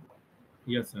पाते हैं।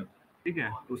 यस सर, ठीक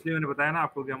है, तो इसलिए मैंने बताया ना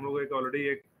आपको कि हम लोग एक ऑलरेडी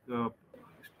एक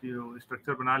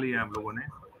स्ट्रक्चर बना लिया है हम लोगों ने।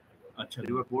 अच्छा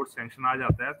रिवर कोर्ट सैंक्शन आ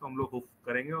जाता है तो हम लोग होप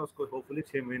करेंगे और उसको होपफुली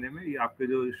 6 महीने में ये आपके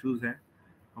जो इश्यूज हैं,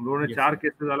 हम लोगों ने Yes, 4 sir.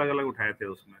 केसेस अलग अलग उठाए थे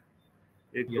उसमें।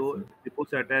 एक Yes, तो sir. डिपो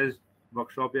से अटैच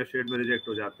वर्कशॉप या शेड में रिजेक्ट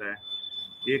हो जाता है,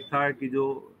 एक था कि जो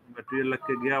मटेरियल लग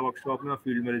के गया वर्कशॉप में और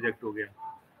फील्ड में रिजेक्ट हो गया,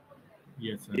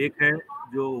 यस सर, एक है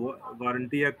जो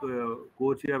वारंटी या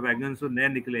कोच या वैगन से नए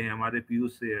निकले हैं हमारे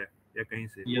पीयूष से है या कहीं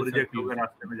से, वो Yes, sir, रिजेक्ट हो PUC. गए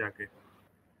रास्ते में जाके।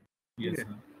 ठीक यस है,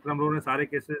 सर, तो हम लोगों ने सारे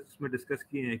केसेस में डिस्कस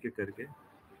किए हैं एक एक करके,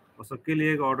 और सबके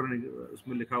लिए एक ऑर्डर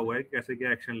उसमें लिखा हुआ है कैसे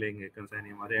क्या एक्शन लेंगे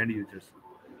कंसर्न हमारे and users.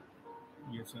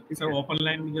 Yes sir. Sir open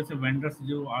line में जैसे वेंडर्स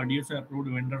जो आरडीओ से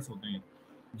अप्रूव्ड वेंडर्स होते हैं,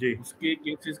 जी, उसके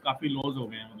केसेस काफी लॉस हो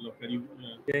गए हैं, मतलब करीब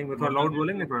क्या थोड़ा लाउड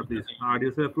बोलेंगे थोड़ा प्लीज?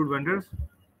 ऑडियो से अप्रूव्ड वेंडर्स,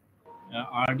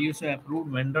 आरडीओ से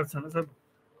अप्रूव्ड वेंडर्स है ना सर,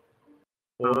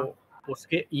 हाँ। तो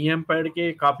उसके ईएम पैड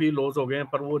के काफी लॉस हो गए हैं,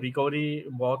 पर वो रिकवरी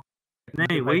बहुत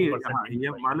नहीं वही, 25% हाँ ये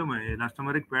मालूम है,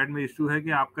 इलास्टोमेरिक पैड में इशू है कि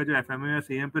आपका जो एफएमए या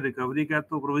सीएम पे रिकवरी का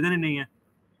तो प्रोविजन ही नहीं है,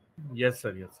 यस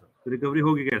सर, यस सर। तो रिकवरी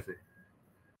होगी कैसे?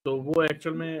 तो वो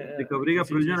एक्चुअल में रिकवरी का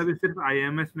किसी प्रोविजन चीज, अभी सिर्फ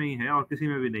आईएमएस में ही है और किसी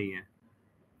में भी नहीं है।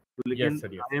 तो लेकिन यस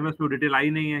सर, यस आईएमएस में डिटेल आई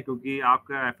नहीं है क्योंकि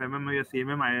आपका एफएमएम या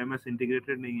सीएमएम आईएमएस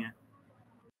इंटीग्रेटेड नहीं है।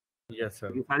 Yes sir.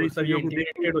 ये तो सारी सर ये चीजों को देख,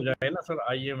 इंटीग्रेटेड हो जाए ना सर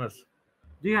आईएमएस,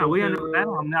 जी हाँ तो वही फिर हमने बताया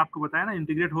ना, हमने आपको बताया ना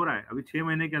इंटीग्रेट हो रहा है अभी 6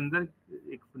 महीने के अंदर,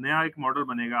 एक नया एक मॉडल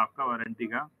बनेगा आपका वारंटी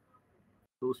का,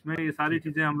 तो उसमें ये सारी ठीक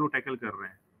है, चीजें हम लोग टैकल कर रहे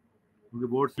हैं क्योंकि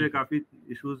बोर्ड से ठीक है, काफी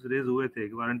इश्यूज रेज हुए थे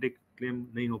कि वारंटी क्लेम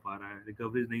नहीं हो पा रहा है,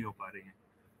 रिकवरीज नहीं हो पा रही है।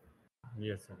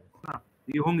 Yes sir. हाँ,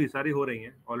 ये होंगी, सारी हो रही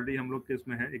हैं ऑलरेडी, हम लोग के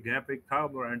इसमें है, एक गैप एक था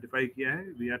वो आइडेंटिफाई किया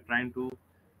है, we are trying to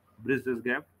bridge this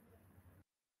gap.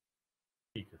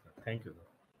 ठीक है सर, थैंक यू सर।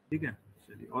 ठीक है,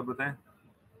 चलिए और बताएं,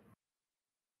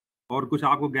 और कुछ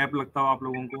आपको गैप लगता हो आप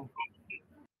लोगों को?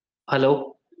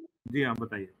 हेलो। जी हाँ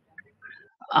बताइए।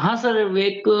 हाँ सर, वो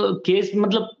एक केस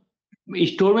मतलब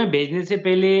स्टोर में भेजने से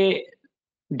पहले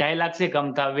 2.5 लाख से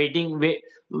कम था,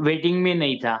 वेटिंग में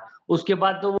नहीं था, उसके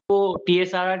बाद तो वो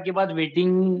टीएसआरआर के बाद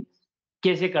वेटिंग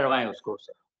कैसे करवाएं उसको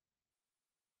सर?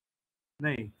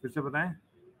 नहीं फिर से बताएं,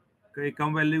 कई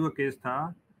कम वैल्यू का केस था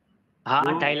हाँ,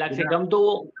 जो 2.5 लाख से बिना, कम,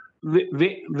 तो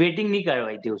वेटिंग नहीं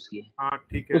करवाई थी उसकी। हाँ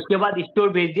ठीक है, उसके बाद स्टोर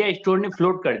भेज दिया, स्टोर ने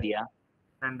फ्लोट कर दिया।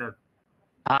 टेंडर,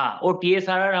 हाँ, और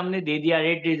टीएसआरआर हमने दे दिया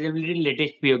रेट रिजनेबिलिटी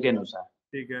लेटेस्ट पीओ के अनुसार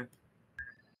ठीक है।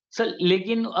 सर,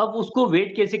 लेकिन अब उसको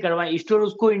वेट कैसे करवाएं? स्टोर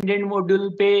उसको इंडियन मॉड्यूल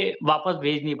पे वापस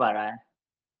भेज नहीं पा रहा है।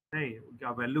 नहीं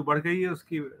क्या वैल्यू बढ़ गई है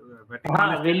उसकी, वेटिंग हाँ,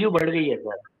 वाले वैल्यू बढ़ गई है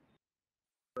सर।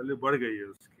 वैल्यू बढ़ गई है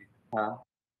उसकी? हाँ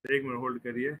एक मिनट होल्ड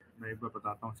करिए, मैं एक बार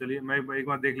बताता हूँ, चलिए मैं एक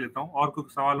बार देख लेता हूँ, और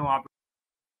कुछ सवाल हो आप?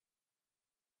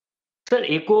 सर,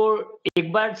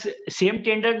 एक बार सेम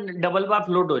टेंडर डबल बार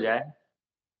फ्लोट हो जाए,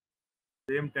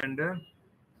 सेम टेंडर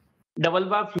डबल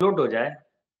बार फ्लोट हो जाए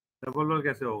डबल रोल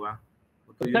कैसे होगा?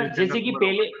 वो तो सर, यूनिक टेंडर जैसे कि नंबर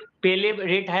होगा। पहले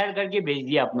रेट हायर करके भेज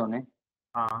दिया आप लोगों ने,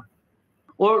 हाँ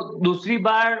और दूसरी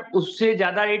बार उससे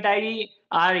ज्यादा रेट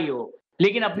आ रही हो,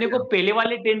 लेकिन अपने जी को हाँ, पहले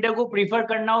वाले टेंडर को प्रीफर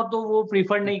करना हो तो वो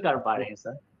प्रीफर नहीं कर पा रहे हैं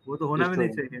सर। वो तो होना भी नहीं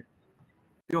स्टोर में चाहिए,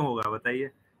 क्यों होगा बताइए?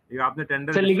 एक आपने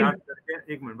टेंडर सर, लेकिन डिस्चार्ज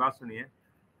करके, एक मिनट बात सुनिए,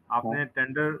 हाँ आपने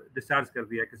टेंडर डिस्चार्ज कर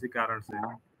दिया किसी कारण से,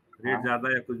 हाँ रेट हाँ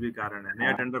ज्यादा या कुछ भी कारण है, नया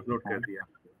हाँ टेंडर फ्लोट हाँ कर दिया,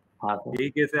 हाँ सर, यही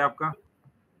केस है आपका?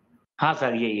 हाँ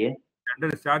सर, यही है। टेंडर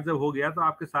डिस्चार्ज जब हो गया तो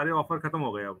आपके सारे ऑफर खत्म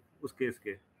हो गए, अब उस केस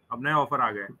के अब नए ऑफर आ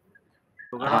गए,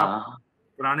 तो अगर आप हाँ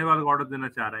पुराने वाले ऑर्डर देना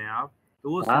चाह रहे हैं आप, तो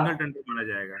वो सिंगल हाँ, टेंडर माना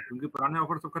जाएगा क्योंकि पुराने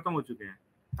ऑफर सब खत्म हो चुके हैं,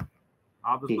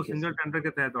 आप उसको ठीक है सिंगल सर, टेंडर के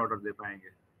तहत ऑर्डर दे पाएंगे,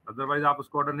 अदरवाइज आप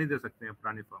उसको ऑर्डर नहीं दे सकते हैं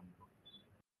पुरानी फर्म को,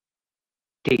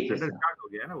 ठीक है टेंडर सर, स्टार्ट हो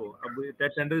गया है ना वो, अब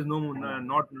tender is no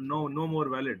not know more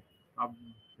valid, आप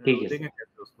ठीक है देंगे सर,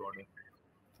 कैसे उसको ऑर्डर?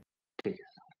 ठीक है,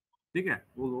 ठीक है,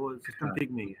 वो सिस्टम हाँ,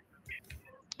 ठीक नहीं है।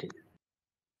 ठीक है।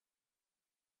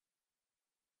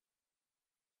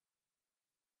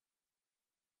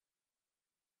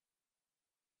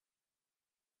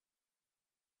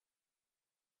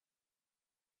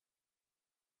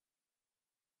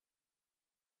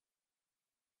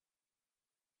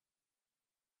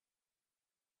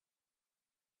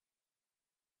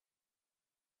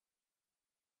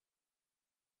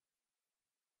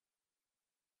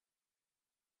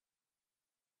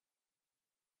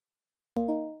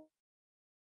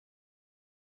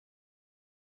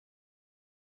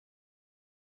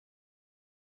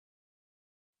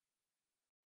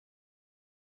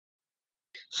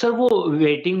 सर वो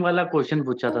वेटिंग वाला क्वेश्चन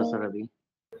पूछा था सर अभी।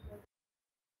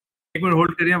 एक मिनट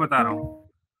होल्ड करिए, बता रहा हूँ।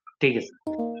 ठीक है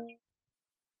सर।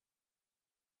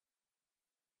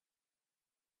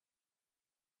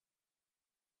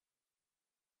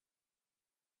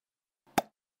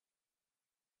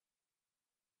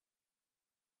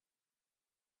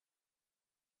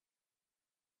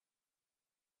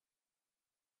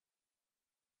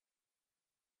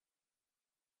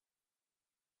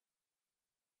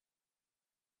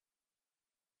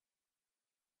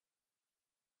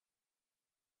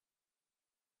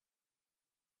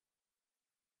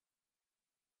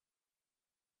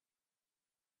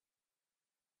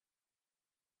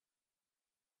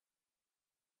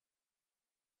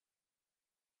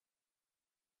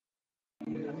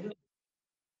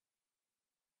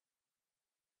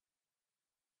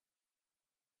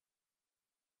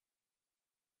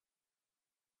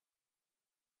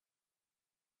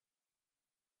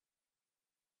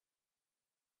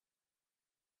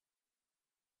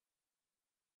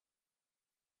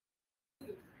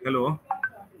 Hello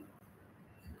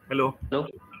hello. हेलो।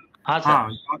 हाँ सर। हाँ,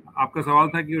 आपका सवाल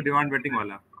था कि डिमांड वेटिंग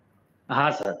वाला।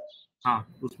 हाँ सर।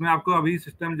 हाँ, उसमें आपको अभी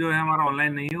सिस्टम जो है हमारा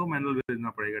ऑनलाइन नहीं है, वो मैनुअल भेजना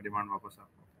पड़ेगा डिमांड वापस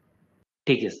आपको।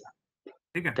 ठीक है सर।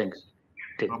 ठीक है, थैंक्स।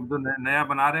 ठीक। हम जो नया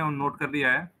बना रहे हैं वो नोट कर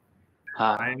लिया है।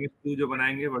 हाँ IMMS 2 जो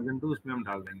बनाएंगे वर्जन 2, उसमें हम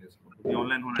डाल देंगे इसको, क्योंकि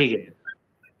ऑनलाइन होना ठीक है। चाहिए।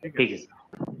 ठीक है, ठीक है सर।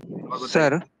 और बताइए।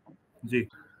 सर जी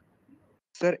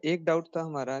सर एक डाउट था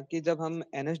हमारा कि जब हम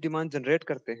एनएस डिमांड जनरेट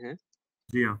करते हैं,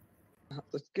 जी हाँ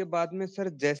उसके बाद में सर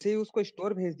जैसे ही उसको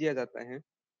स्टोर भेज दिया जाता है,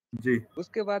 जी।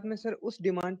 उसके बाद में सर उस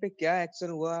डिमांड पे क्या एक्शन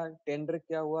हुआ, टेंडर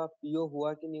क्या हुआ, पीओ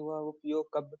हुआ कि नहीं हुआ, वो पीओ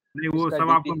कब, नहीं, वो उसका सब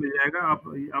आपको डीपी। मिल जाएगा।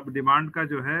 अब डिमांड का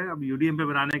जो है, अब यूडीएम पे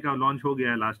बनाने का लॉन्च हो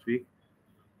गया है लास्ट वीक,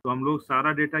 तो हम लोग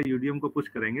सारा डेटा यूडीएम को पुश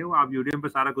करेंगे, वो आप यूडीएम पे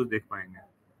सारा कुछ देख पाएंगे।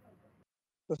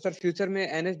 तो सर फ्यूचर में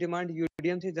एनएस डिमांड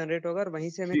यूडीएम से जनरेट होगा और वहीं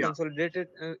से हमें जी हाँ, कंसोलिडेटेड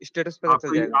स्टेटस पता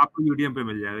चल जाएगा। आपको यूडीएम पे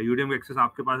मिल जाएगा, यूडीएम का एक्सेस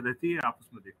आपके पास रहती है, आप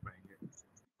उसमें देख पाएंगे।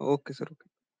 ओके सर, ओके,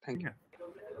 थैंक ठीक यू। है,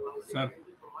 सर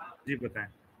जी बताएं।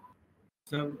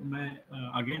 सर मैं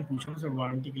अगेन पूछ रहा हूँ सर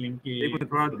वारंटी क्लेम के एक मिनट,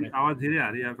 उस थोड़ा पर। आवाज धीरे आ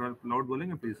रही है, आप थोड़ा लाउड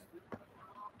बोलेंगे प्लीज।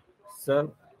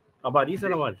 सर अब आ रही है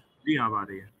सर आवाज? जी हाँ, अब आ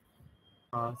रही है।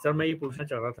 हाँ सर, मैं ये पूछना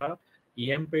चाह रहा था,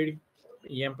 ईएम पेड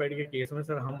के केस में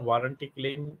सर हम वारंटी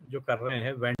क्लेम जो कर रहे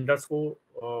हैं, वेंडर्स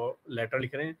को लेटर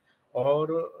लिख रहे हैं और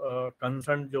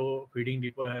कंसर्न जो फीडिंग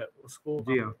डिपो है उसको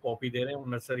जी हम हाँ कॉपी दे रहे हैं,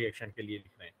 नेसेसरी एक्शन के लिए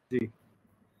लिख रहे हैं, जी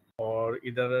और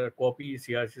इधर कॉपी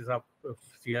सीआरसी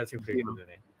जी फ्रेट को हाँ दे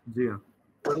रहे हैं। जी हाँ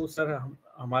तो सर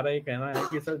हमारा ये कहना है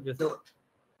कि सर जैसे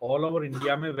ऑल ओवर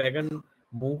इंडिया में वैगन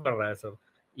मूव कर रहा है सर,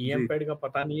 ईएम जी पैड का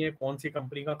पता नहीं है कौन सी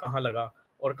कंपनी का कहाँ लगा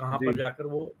और कहाँ जी पर जाकर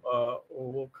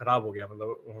वो खराब हो गया,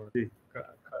 मतलब जी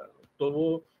तो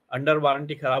वो अंडर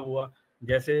वारंटी खराब हुआ।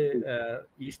 जैसे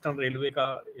जी ईस्टर्न रेलवे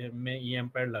का में ईएम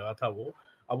पैड लगा था वो,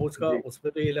 अब उसका जी उस पर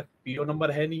तो ये पीओ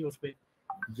नंबर है नहीं उस पर,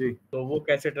 जी तो वो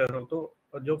कैसे ट्रेस हो? तो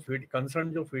जो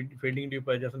कंसर्न जो फीडिंग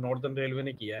डिपो है, जैसे नॉर्दर्न रेलवे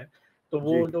ने किया है, तो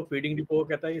वो जी जो फीडिंग डिपो वो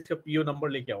कहता है इसका पीओ नंबर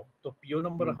लेके आओ, तो पीओ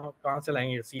नंबर हम कहाँ से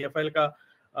लाएंगे? सीएफएल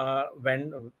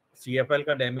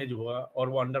का डैमेज हुआ और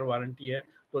वो अंडर वारंटी है,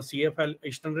 तो सीएफएल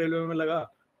ईस्टर्न रेलवे में लगा,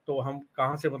 तो हम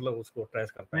कहाँ से मतलब उसको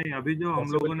ट्रेस कर नहीं, पाएंगे? अभी जो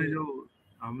पॉसिबल नहीं है।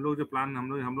 हम लोगों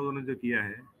ने जो किया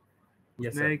है, यस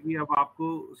उसमें सर। है कि अब आपको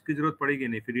उसकी जरूरत पड़ेगी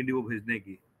नहीं फ्री वो भेजने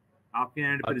की। आपके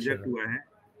एंड पे अच्छा रिजेक्ट सर। हुआ है,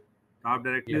 तो आप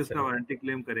डायरेक्टली यस उसका सर। वारंटी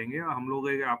क्लेम करेंगे, और हम लोग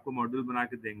आपको मॉड्यूल बना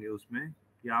के देंगे उसमें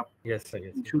कि आप yes sir.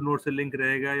 Yes issue note से लिंक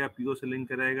रहेगा या पीओ से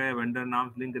लिंक रहेगा या वेंडर नाम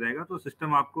से लिंक रहेगा, तो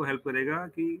सिस्टम आपको हेल्प करेगा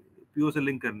कि पीओ से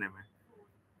लिंक करने में।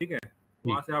 ठीक है,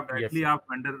 वहाँ से आप यस डायरेक्टली सर। आप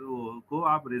वेंडर को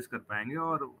आप रेज कर पाएंगे,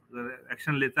 और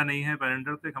एक्शन लेता नहीं है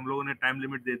वेंडर, तो हम लोगों ने टाइम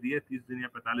लिमिट दे दी है 30 दिन या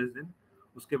 45 दिन।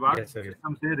 उसके बाद यस सर।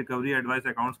 सिस्टम से रिकवरी एडवाइस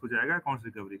अकाउंट्स को जाएगा, अकाउंट्स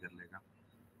रिकवरी कर लेगा।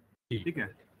 ठीक है,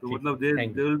 तो ठीक। मतलब there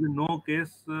thank there you. Will be no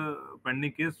case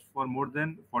pending case for more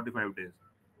than 45 days,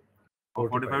 और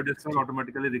 45 डेज 45 पर ठीक।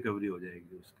 ऑटोमेटिकली रिकवरी हो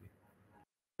जाएगी उसकी,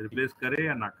 रिप्लेस करे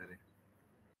या ना करे।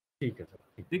 ठीक है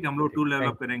सर। ठीक है, हम लोग टूल डेवलप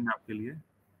थैंक करेंगे आपके लिए। You.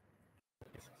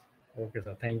 Okay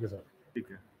sir, thank you sir.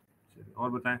 ठीक है, चलिए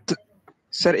और बताएं।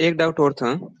 सर एक डाउट और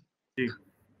था जी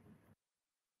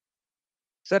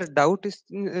सर, डाउट इस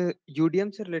यूडीएम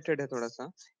से रिलेटेड है थोड़ा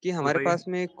सा, कि हमारे बताइए। पास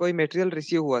में कोई मटेरियल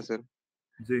रिसीव हुआ सर,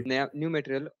 जी नया न्यू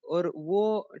मटेरियल, और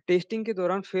वो टेस्टिंग के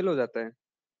दौरान फेल हो जाता है,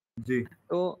 जी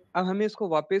तो अब हमें इसको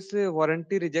वापस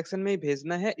वारंटी रिजेक्शन में ही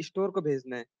भेजना है, स्टोर को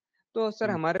भेजना है। तो सर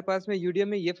हमारे पास में यूडीएम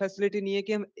में ये फैसिलिटी नहीं है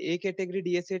कि हम ए कैटेगरी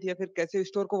डीएसएट या फिर कैसे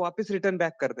स्टोर को वापस रिटर्न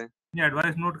बैक कर दें। ये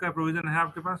एडवाइस नोट का प्रोविजन है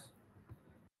आपके पास?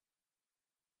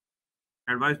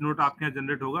 एडवाइस नोट आपके यहाँ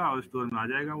जनरेट होगा और स्टोर में आ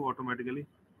जाएगा वो ऑटोमेटिकली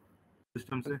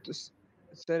सिस्टम से। तो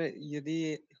सर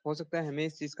यदि हो सकता है हमें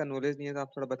इस चीज का नॉलेज नहीं है तो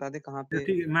आप थोड़ा बता दें कहाँ पे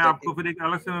ठीक है, मैं जाके। आपको फिर एक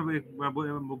अलग से मैं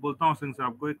बोलता हूँ सिंह से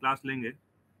आपको एक क्लास लेंगे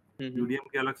यूडीएम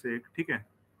के अलग से एक, ठीक है,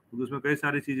 क्योंकि उसमें कई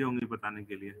सारी चीजें होंगी बताने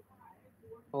के लिए।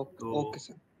 ओके तो ओके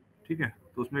सर। ठीक है,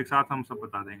 तो उसमें एक साथ हम सब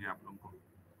बता देंगे आप लोगों को।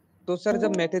 तो सर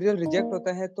जब मटेरियल रिजेक्ट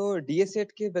होता है तो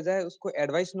डीएसेट के बजाय उसको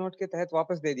एडवाइस नोट के तहत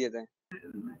वापस दे दिया जाए।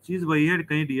 चीज वही है,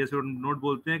 कहीं डीएस नोट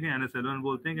बोलते हैं, कहीं एनएसएल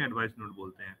बोलते हैं, कहीं एडवाइस नोट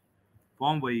बोलते हैं,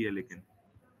 फॉर्म वही है लेकिन।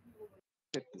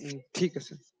 ठीक है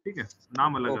सर। ठीक है,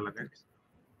 नाम अलग अलग ओके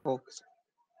है। Okay sir.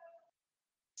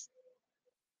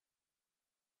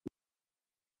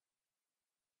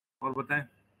 और बताएं।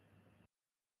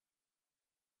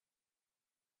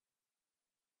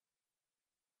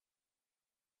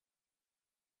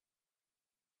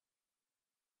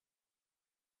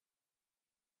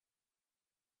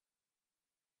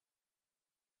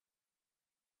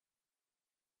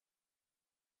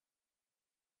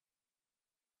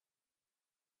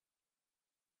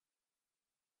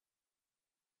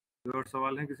 कोई और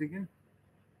सवाल है किसी के?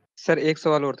 सर एक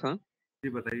सवाल और था। जी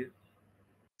बताइए।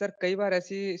 सर कई बार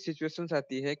ऐसी सिचुएशंस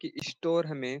आती है कि स्टोर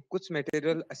हमें कुछ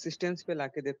मटेरियल असिस्टेंस पे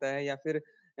लाके देता है या फिर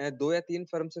 2 या 3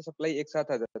 फर्म से सप्लाई एक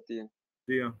साथ आ जाती है।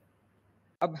 जी हाँ।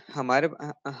 अब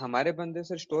हमारे बंदे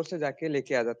सर स्टोर से जाके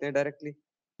लेके आ जाते हैं डायरेक्टली।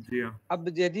 जी हाँ।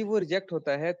 अब यदि वो रिजेक्ट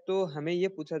होता है तो हमें ये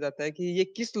पूछा जाता है कि ये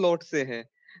किस लॉट से है।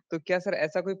 तो क्या सर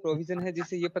ऐसा कोई प्रोविजन है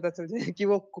जिससे ये पता चल जाए कि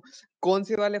वो कौन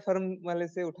से वाले फर्म वाले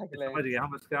से उठा के लाए समझ हैं। गया,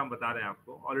 हम इसका हम बता रहे हैं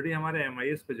आपको। ऑलरेडी हमारे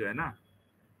एमआईएस पे जो है ना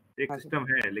एक हाँ सर। सिस्टम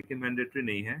है, लेकिन मैंडेटरी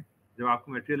नहीं है। जब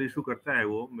आपको मटेरियल इशू करता है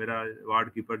वो मेरा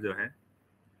वार्ड कीपर जो है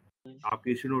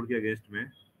आपके इशू नोट के अगेंस्ट में,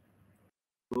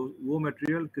 तो वो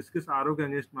मटेरियल किस किस आरओ के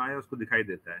अगेंस्ट में आया उसको दिखाई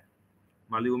देता है।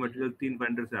 मान ली वो मटेरियल 3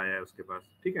 वेंडर से आया है उसके पास,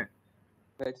 ठीक है,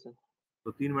 राइट सर।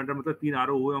 तो 3 वेंडर मतलब 3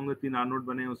 आरओ हुए होंगे, 3 आर नोट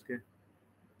बने हैं उसके,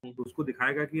 तो उसको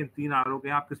दिखाएगा कि इन 3 आरओ के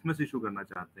आप किसमें से इशू करना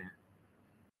चाहते हैं।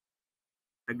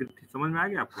 समझ में आ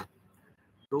गया आपको?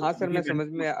 तो हाँ सर मैं देखिए समझ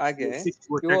में आ गया है वो कि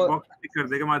वो। चेक बॉक्स टिक कर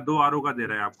देगा, मतलब 2 आरओ का दे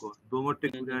रहा है आपको, 2 में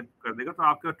टिक हम्म, कर देगा, तो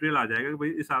आपका ट्रेल आ जाएगा कि भाई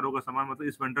इस आरओ का सामान, मतलब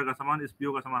इस वेंडर का सामान, इस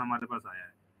पीओ का सामान हमारे पास आया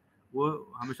है। वो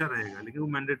हमेशा रहेगा, लेकिन वो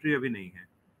मैंडेटरी अभी नहीं है।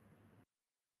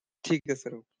 ठीक है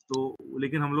सर। तो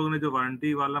लेकिन हम लोगों ने जो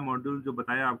वारंटी वाला मॉड्यूल जो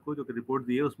बताया आपको, जो रिपोर्ट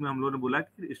दी है, उसमें हम लोगों ने बोला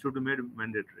कि शुड बी मेड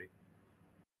मैंडेटरी,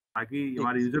 ताकि ठीक है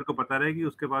हमारे सर। यूजर को पता रहे कि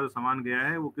उसके पास जो सामान गया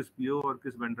है वो किस पीओ और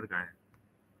किस वेंडर का है।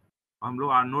 हम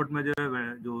लोग आर नोट में जो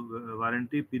है, जो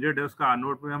वारंटी पीरियड है उसका आर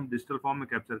नोट में हम डिजिटल फॉर्म में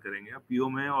कैप्चर करेंगे, पीओ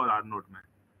में और आर नोट में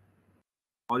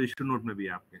और इश्यू नोट में भी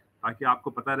आपके, ताकि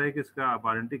आपको पता रहे कि इसका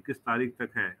वारंटी किस तारीख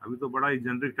तक है। अभी तो बड़ा ही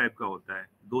जेनरिक टाइप का होता है,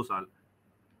 2 साल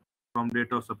फ्रॉम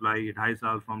डेट ऑफ सप्लाई, 2.5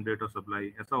 साल फ्रॉम डेट ऑफ सप्लाई,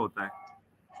 ऐसा होता है।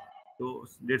 तो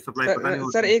डेट सप्लाई पता नहीं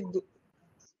सर होती।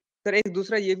 एक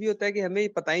दूसरा ये भी होता है कि हमें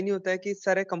पता ही नहीं होता है कि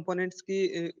सारे कंपोनेंट्स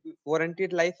की वारंटी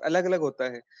लाइफ अलग अलग होता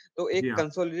है। तो जी एक हाँ,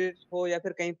 कंसोलिडेट हो या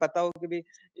फिर कहीं पता हो कि भी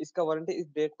इसका वारंटी इस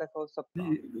डेट तक हो सबका।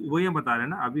 वही हम बता रहे हैं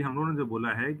ना, अभी हम लोगों ने जो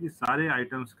बोला है कि सारे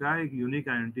आइटम्स का एक यूनिक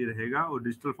आइडेंटिटी रहेगा और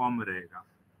डिजिटल फॉर्म में रहेगा।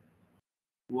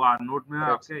 वो आर नोट में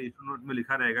राइट आपके सर। इशू नोट में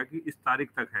लिखा रहेगा कि इस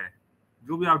तारीख तक है।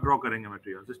 जो भी आप ड्रॉ करेंगे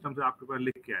मटेरियल सिस्टम से आपके पास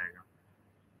लिख के आएगा,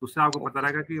 तो उससे आपको पता ओके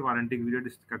रहेगा कि वारंटी की पीरियड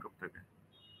इसका कब तक है।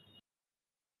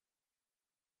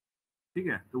 ठीक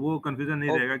है, तो वो कंफ्यूजन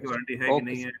नहीं रहेगा कि ओके वारंटी है कि ओके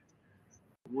नहीं है।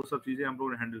 सर। वो सब चीजें हम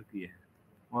लोगों ने हैंडल की है।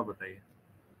 और बताइए।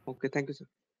 Okay thank you sir.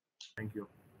 Thank you.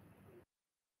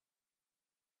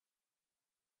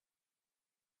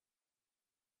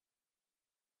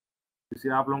 किसी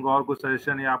आप लोगों का और कुछ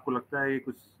सजेशन या आपको लगता है कि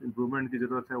कुछ इम्प्रूवमेंट की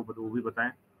जरूरत है वो भी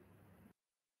बताएं।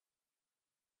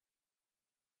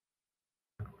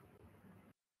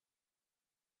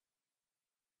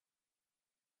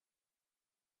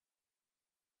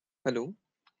 हेलो।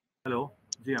 हेलो।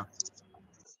 जी हाँ।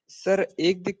 सर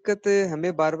एक दिक्कत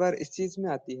हमें बार बार इस चीज में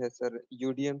आती है सर,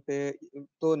 यूडीएम पे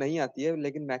तो नहीं आती है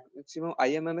लेकिन मैक्सिमम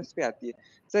आईएमएमएस पे आती है।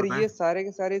 सर बताएं। ये सारे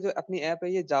के सारे जो अपनी ऐप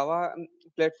है ये जावा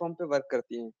प्लेटफॉर्म पे वर्क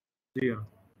करती हैं। जी हाँ।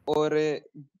 और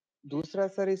दूसरा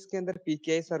सर इसके अंदर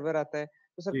पीकेआई सर्वर आता है।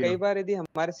 तो सर जी कई हाँ। बार यदि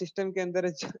हमारे सिस्टम के अंदर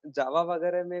जावा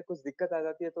वगैरह में कुछ दिक्कत आ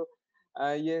जाती है तो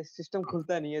ये सिस्टम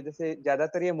खुलता नहीं है। जैसे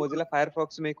ज्यादातर ये मोजिला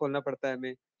फायरफॉक्स में ही खोलना पड़ता है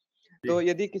हमें। जी, तो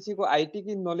यदि किसी को आईटी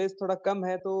की नॉलेज थोड़ा कम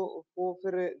है तो वो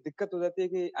फिर दिक्कत हो जाती है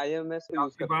कि आईएमएस को यूज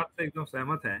आपकी करना। बात से एकदम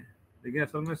सहमत है, लेकिन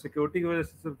असल में सिक्योरिटी की वजह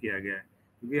से सब किया गया है।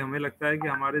 क्योंकि हमें लगता है कि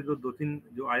हमारे जो 2-3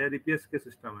 जो आईआरईपीएस के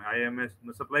सिस्टम है, आईएमएस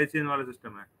में सप्लाई चेन वाला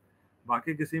सिस्टम है,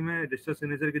 बाकी किसी में डिजिटल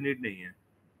सिग्नेचर की नीड नहीं है।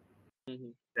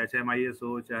 हम्म। चाहे एमआईएस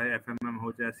हो, चाहे एफएमएम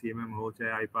हो, चाहे सीएमएम हो,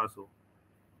 चाहे आईपास हो,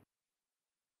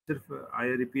 सिर्फ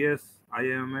आईआरईपीएस,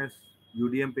 आईएमएस,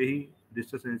 यूडीएम पे ही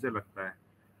डिजिटल सिग्नेचर लगता है।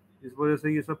 इस वजह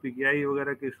से ये सब पीकेआई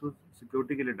वगैरह के इशूज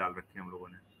सिक्योरिटी के लिए डाल रखे हैं हम लोगों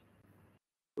ने।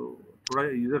 तो थोड़ा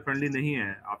यूजर फ्रेंडली नहीं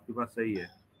है, आपकी बात सही है।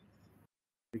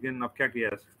 लेकिन अब क्या किया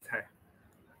जा सकता है।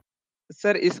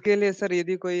 सर इसके लिए सर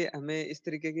यदि कोई हमें इस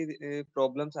तरीके की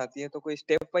प्रॉब्लम्स आती है तो कोई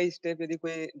स्टेप बाय स्टेप यदि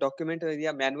कोई डॉक्यूमेंट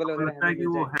या मैनुअल मुझे वगैरह लगता है हमें कि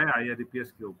मिल वो जाए। है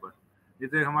IRIPS के ऊपर।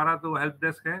 जैसे हमारा तो हेल्प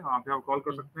डेस्क है, वहाँ पे आप कॉल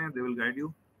कर सकते हैं, they will guide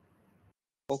you.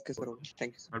 Okay sir,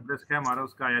 thank you sir. Help desk है हमारा,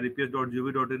 उसका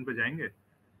IRIPS.gov.in पे जाएंगे,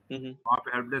 वहाँ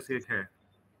पे हेल्प डेस्क एक है।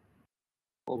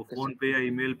 वो ओके फोन सर, पे या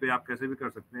ईमेल पे आप कैसे भी कर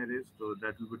सकते हैं रेज, तो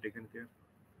that will be taken care.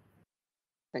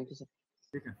 Thank you sir.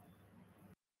 ठीक है।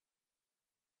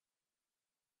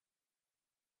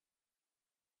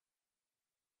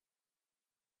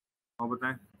 और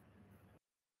बताएं।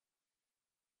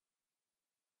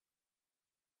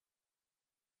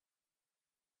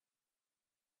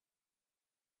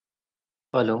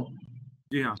 हेलो।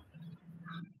 जी हाँ।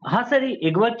 हाँ सर,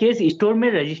 एक बार केस स्टोर में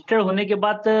रजिस्टर होने के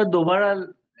बाद दोबारा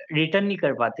रिटर्न नहीं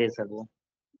कर पाते सर वो।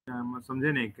 मैं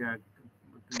समझे नहीं क्या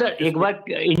सर किस एक बार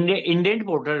इंडेंट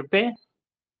पोर्टल पे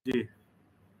जी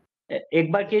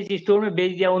एक बार केस स्टोर में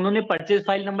भेज दिया, उन्होंने परचेज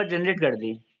फाइल नंबर जनरेट कर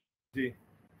दी। जी,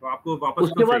 तो आपको वापस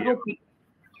उसके क्यों बाद चाहिए?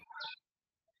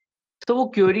 वो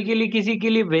क्वेरी के लिए किसी के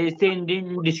लिए भेजते,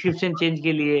 इंडेंट डिस्क्रिप्शन चेंज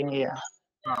के लिए या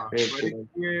हाँ, क्वेरी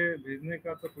के लिए भेजने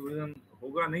का तो प्रोविजन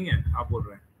होगा नहीं है, आप बोल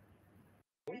रहे हैं।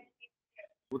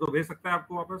 वो तो भेज सकता है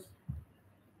आपको वापस।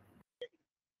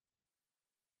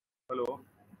 हेलो।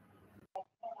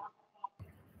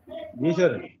 जी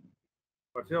सर।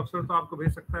 परचेज ऑफिसर तो आपको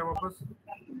भेज सकता है वापस।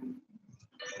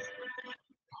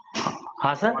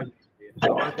 हाँ सर।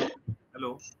 आवाज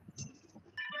hello.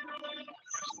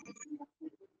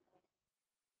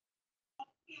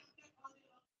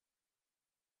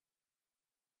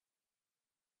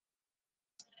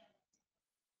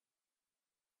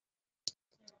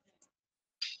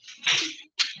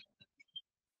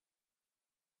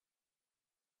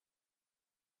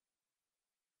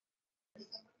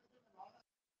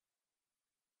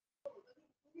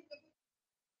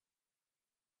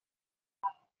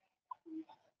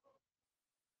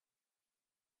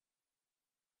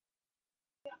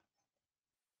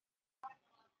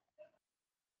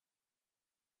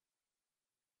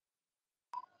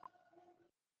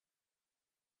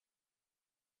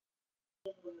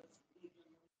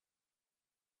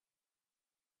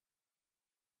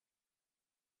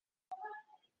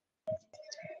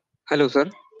 Hello sir.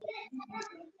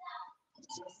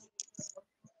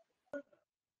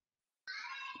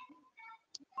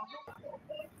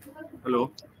 Hello.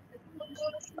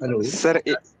 Hello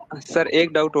sir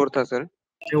एक डाउट और था सर।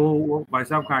 वो भाई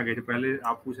साहब कहाँ गए थे? पहले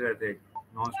आप पूछ रहे थे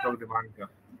नॉन स्टॉप डिमांड का।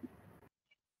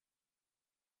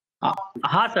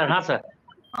 हाँ सर, हाँ सर।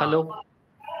 हेलो।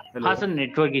 हेलो। हाँ सर,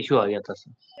 नेटवर्क इशू आ गया था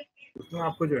सर। उसमें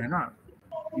आपको जो है ना,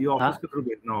 ये हाँ ऑफिस के थ्रू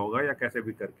भेजना होगा या कैसे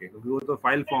भी करके, क्योंकि वो तो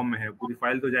फाइल फॉर्म में है, पूरी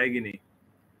फाइल तो जाएगी नहीं।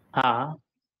 हाँ,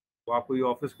 तो आपको ये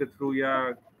ऑफिस के थ्रू या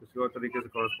किसी और तरीके से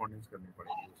कॉरेस्पॉन्डेंस करनी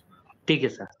पड़ेगी उसमें। ठीक है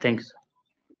सर, थैंक यू सर।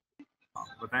 हाँ,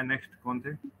 बताएं नेक्स्ट कौन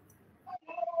थे?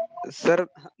 सर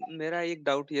मेरा एक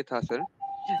डाउट ये था सर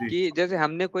जी कि जैसे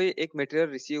हमने कोई एक मटेरियल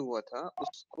रिसीव हुआ था,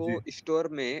 उसको जी स्टोर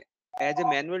में एज ए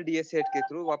मैनुअल डीएसएट के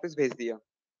थ्रू वापस भेज दिया,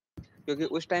 क्योंकि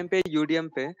उस टाइम पे यूडीएम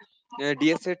पे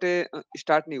डीएसएट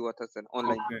स्टार्ट नहीं हुआ था सर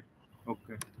ऑनलाइन। Okay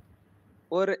okay.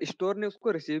 और स्टोर ने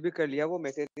उसको रिसीव भी कर लिया, वो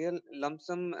मटेरियल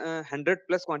लमसम 100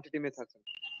 प्लस क्वांटिटी में था सर।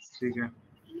 ठीक है।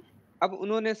 अब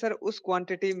उन्होंने सर उस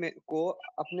क्वांटिटी में को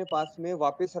अपने पास में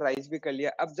वापस राइज भी कर लिया।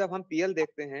 अब जब हम पीएल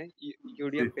देखते हैं जी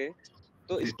यूडीएम पे,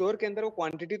 तो जी। स्टोर के अंदर वो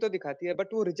क्वांटिटी तो दिखाती है,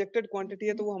 बट वो रिजेक्टेड क्वांटिटी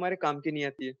है, तो वो हमारे काम की नहीं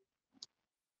आती है,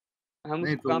 हम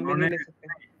नहीं उसको तो काम में नहीं उन्होंने, ले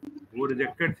सकते। वो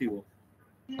रिजेक्टेड थी वो।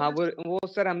 हाँ वो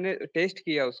सर हमने टेस्ट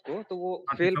किया उसको, तो वो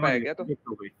हाँ, तो फेल समझ पाया गया, गया। तो रिजेक्ट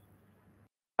हो गई।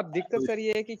 अब दिक्कत तो सर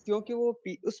ये है कि क्योंकि वो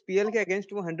उस पीएल के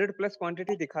अगेंस्ट वो 100 प्लस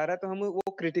क्वांटिटी दिखा रहा है, तो हम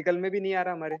वो क्रिटिकल में भी नहीं आ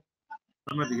रहा हमारे।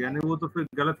 समझ गया। नहीं वो तो फिर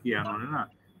गलत किया उन्होंने ना,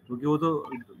 क्योंकि वो तो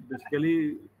बेसिकली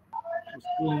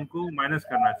उसको उनको माइनस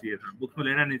करना चाहिए था, बुक्स में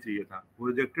लेना नहीं चाहिए था। वो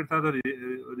रिजेक्टेड था तो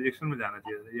रिजेक्शन में जाना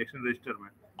चाहिए था, रिजेक्शन रजिस्टर में।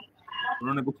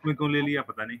 उन्होंने बुक्स में क्यों ले लिया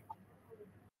पता नहीं।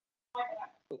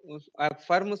 तो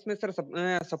फर्म उसमें सर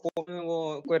सपोर्ट में वो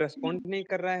कोई रेस्पॉन्ड नहीं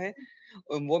कर रहा है,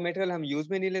 वो मटेरियल हम यूज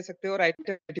में नहीं ले सकते, और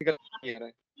क्रिटिकल नहीं आ रहा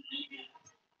है।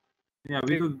 नहीं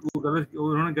अभी तो वो गलत,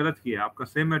 उन्होंने गलत किया। आपका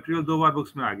सेम मटेरियल 2 बार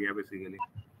बुक्स में आ गया बेसिकली।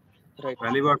 राइट।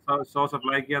 पहली बार 100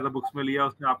 सप्लाई किया था, बुक्स में लिया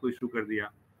उसने, आपको इशू कर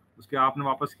दिया। उसके आपने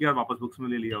वापस किया, वापस बुक्स में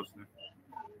ले लिया उसने।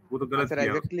 वो तो हाँ गलत सर, किया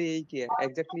एग्जैक्टली यही किया,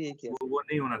 एग्जैक्टली यही किया। वो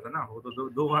नहीं होना था ना। वो तो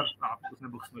 2 बार आप उसने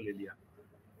बुक्स में ले लिया।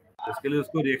 इसके लिए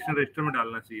उसको रिएक्शन रजिस्टर में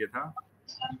डालना चाहिए था।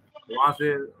 वहां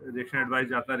से रिएक्शन एडवाइस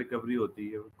जाता है, रिकवरी होती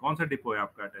है। कौन सा डिपो है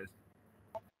आपका attach?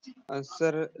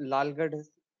 Sir Lalgarh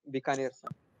Bikaner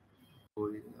sir.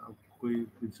 कोई कोई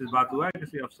विशेष बात हुआ है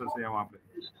किसी अफसर से वहाँ पे?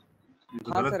 ये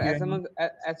तो हाँ गलत सर, किया है।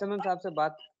 एसएमएम साहब से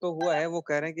बात तो हुआ है, वो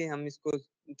कह रहे हैं कि हम इसको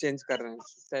चेंज कर रहे हैं,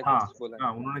 शायद हाँ कुछ बोला है।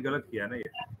 हाँ, उन्होंने गलत किया ना ये,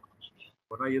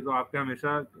 वरना ये तो आपके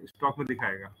हमेशा स्टॉक में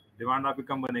दिखाएगा, डिमांड आपकी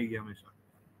कम बनेगी हमेशा।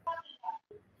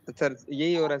 सर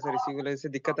यही हो रहा है सर, इसी वजह से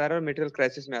दिक्कत आ रहा है और मटेरियल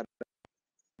क्राइसिस में आ रहा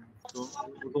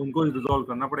तो उनको रिजॉल्व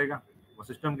करना पड़ेगा, वो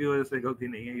सिस्टम की वजह से गलती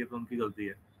नहीं है, ये तो उनकी गलती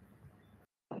है।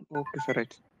 है। Okay sir,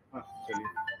 right. हाँ, चलिए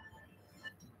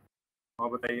और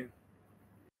बताइए।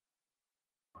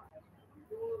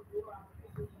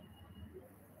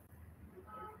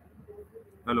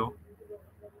 हेलो,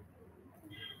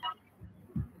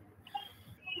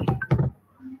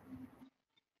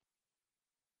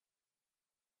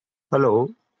 हेलो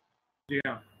जी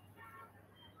हाँ।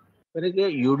 सर, ये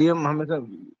यूडीएम हमेशा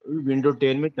विंडो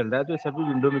 10 में चल रहा है, तो सभी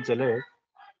विंडो में चले।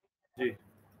 जी,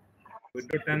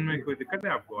 विंडो 10 में कोई दिक्कत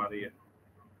है आपको आ रही है?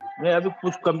 नहीं, अभी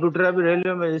कुछ कंप्यूटर अभी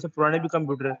रेलवे में जैसे पुराने भी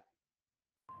कंप्यूटर है,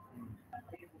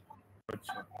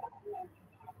 अच्छा,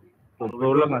 तो तो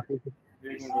प्रॉब्लम विंडोज, आती है।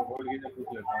 एक मिनट होल्ड कीजिए, पूछ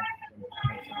लेता हूँ।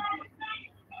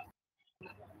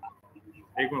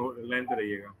 एक मिनट लाइन पे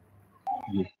रहिएगा।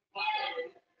 जी।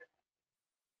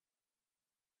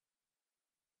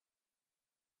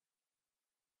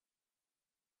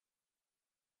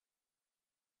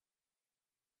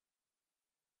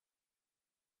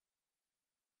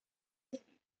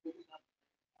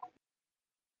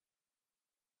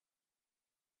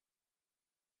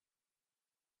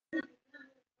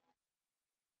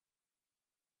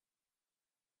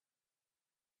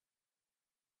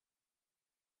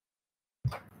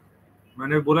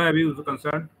 मैंने बोला है अभी उसको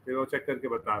कंसर्न, फिर वो चेक करके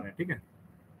बता रहे हैं, ठीक है?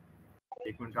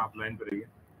 एक मिनट आप लाइन पे रहिए,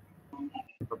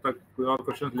 तब तक कोई और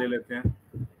क्वेश्चन ले लेते हैं।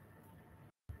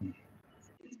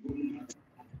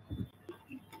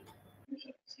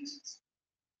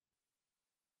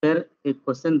 सर एक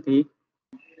क्वेश्चन थी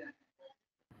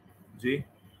जी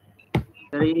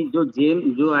सर, ये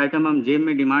जो आइटम हम जेम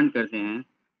में डिमांड करते हैं,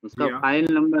 उसका जी हाँ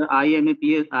फाइल नंबर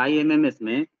IMMS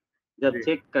में जब जी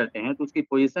चेक करते हैं तो उसकी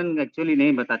पोजीशन एक्चुअली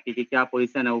नहीं बताती कि क्या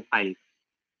पोजीशन है वो फाइल,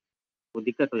 वो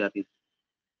दिक्कत हो जाती है।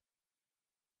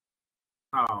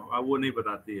 हाँ, अब वो नहीं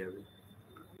बताती है अभी,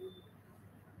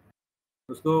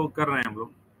 उसको कर रहे हैं हम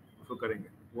लोग, उसको करेंगे।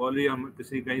 वो ऑलरेडी हम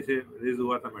किसी कहीं से रेज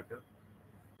हुआ था मैटर।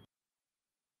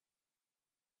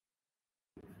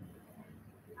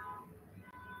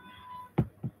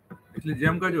 इसलिए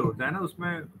जेम का जो होता है ना,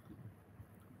 उसमें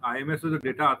IMS में जो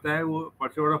डेटा आता है वो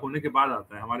परचेज ऑर्डर होने के बाद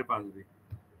आता है हमारे पास भी।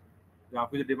 जो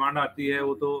आपकी जो डिमांड आती है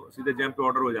वो तो सीधे जेम पे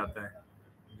ऑर्डर हो जाता है,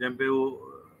 जेम पे वो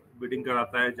बिडिंग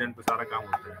कराता है, जेम पे सारा काम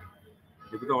होता है।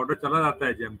 जब तो ऑर्डर चला जाता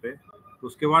है जेम पे, तो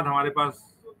उसके बाद हमारे पास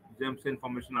जेम से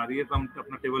इन्फॉर्मेशन आ रही है, तो हम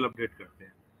अपना टेबल अपडेट करते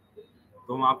हैं।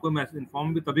 तो हम आपको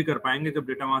इन्फॉर्म भी तभी कर पाएंगे जब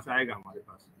डेटा वहां से आएगा हमारे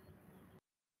पास,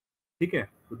 ठीक है?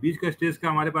 तो बीच का स्टेज का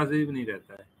हमारे पास ये भी नहीं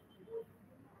रहता है।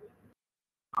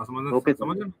 आप ओके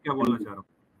समझ रहे हैं क्या बोलना चाह रहा हूँ?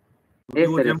 क्योंकि यस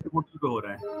वो सर, जेम यस के पोर्टल पे हो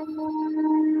रहा है।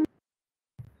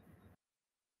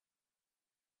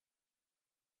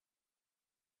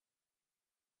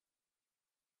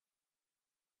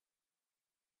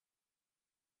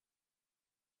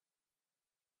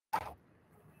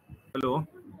 हेलो,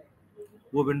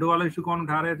 वो विंडो वाला इशू कौन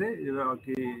उठा रहे थे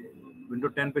कि विंडो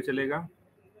 10 पे चलेगा?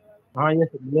 हाँ, यस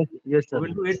यस वो सर।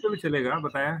 विंडो 8 पे भी चलेगा,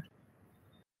 बताया।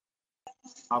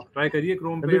 आप ट्राई करिए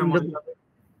क्रोम पे अभी या मोजिला पे।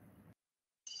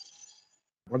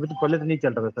 अभी तो पहले तो नहीं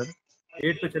चल रहा था सर,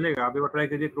 8 पे चलेगा, आप एक बार ट्राई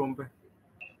करिए क्रोम पे, 8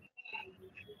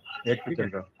 पे ठीक है? चल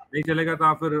रहा। नहीं चलेगा तो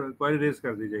आप फिर क्वेरी रेज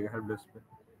कर दीजिएगा हेल्प डेस्क पे,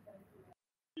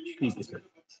 ठीक है सर।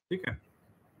 ठीक है?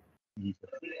 जी सर।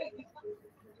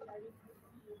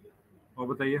 और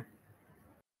बताइए।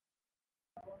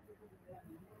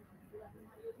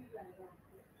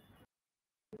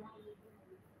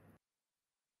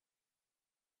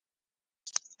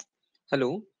 हेलो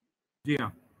जी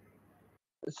हाँ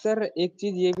सर, एक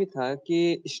चीज ये भी था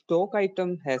कि स्टॉक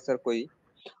आइटम है सर कोई,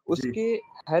 जी, उसके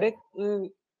हर एक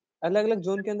अलग अलग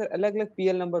जोन के अंदर अलग अलग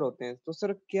पीएल नंबर होते हैं, तो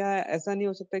सर क्या ऐसा नहीं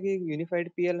हो सकता कि यूनिफाइड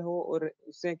पीएल हो और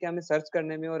उससे क्या हमें सर्च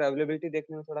करने में और अवेलेबिलिटी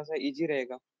देखने में थोड़ा सा इजी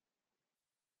रहेगा?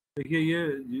 देखिए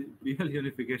ये पीएल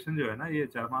यूनिफिकेशन जो है ना, ये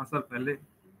 4-5 साल पहले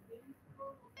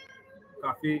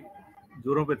काफी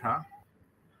जोरों पे था।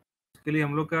 इसके लिए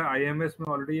हम लोग का IMS में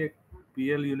ऑलरेडी एक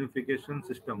पीएल यूनिफिकेशन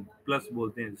सिस्टम प्लस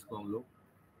बोलते हैं जिसको हम लोग,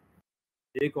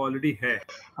 एक ऑलरेडी है,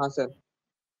 हाँ सर।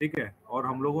 ठीक है? और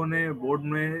हम लोगों ने बोर्ड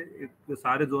में एक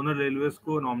सारे जोनल रेलवेज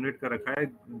को नॉमिनेट कर रखा है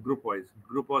ग्रुप वाइज,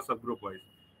 ग्रुप और सब ग्रुप वाइज।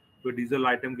 कोई डीजल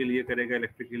आइटम के लिए करेगा,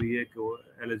 इलेक्ट्रिक के लिए,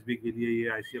 LSB के लिए ये,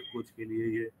 ICF कोच के लिए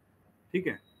ये, ठीक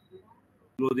है?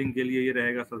 क्लोथिंग के लिए ये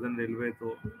रहेगा सदर्न रेलवे।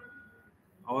 तो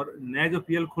और नए जो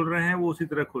पीएल खुल रहे हैं वो उसी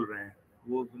तरह खुल रहे हैं,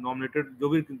 वो नॉमिनेटेड जो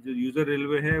भी यूजर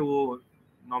रेलवे है वो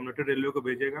नॉमिनेटेड रेलवे को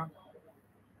भेजेगा,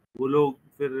 वो लोग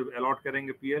फिर अलॉट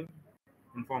करेंगे पीएल,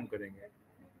 इन्फॉर्म करेंगे।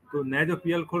 तो नए जो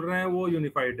पीएल खुल रहे हैं वो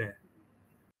यूनिफाइड है,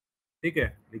 ठीक है,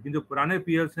 लेकिन जो पुराने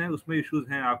पीएल्स हैं उसमें इश्यूज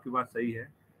हैं, आपकी बात सही है।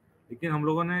 लेकिन हम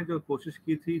लोगों ने जो कोशिश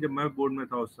की थी जब मैं बोर्ड में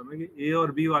था उस समय कि ए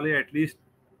और बी वाले एटलीस्ट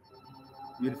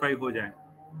यूनिफाई हो जाएं।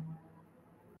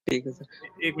 ठीक है सर।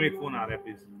 एक मिनट, फोन आ रहा है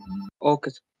प्लीज। Okay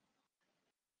sir.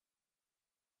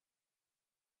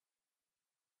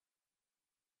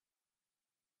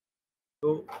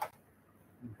 तो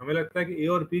हमें लगता है कि ए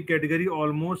और बी कैटेगरी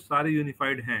ऑलमोस्ट सारे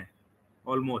यूनिफाइड हैं,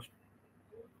 ऑलमोस्ट।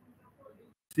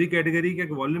 सी कैटेगरी का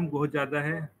वॉल्यूम बहुत ज़्यादा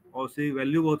है और सी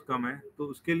वैल्यू बहुत कम है, तो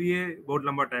उसके लिए बहुत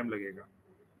लंबा टाइम लगेगा।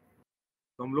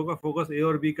 तो हम लोग का फोकस ए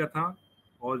और बी का था,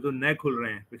 और जो नए खुल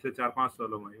रहे हैं पिछले 4-5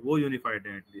 सालों में वो यूनिफाइड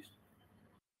हैं at least.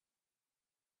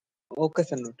 Okay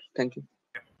sir, note, thank you.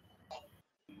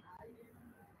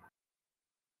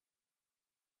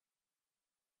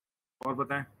 और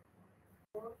बताएं।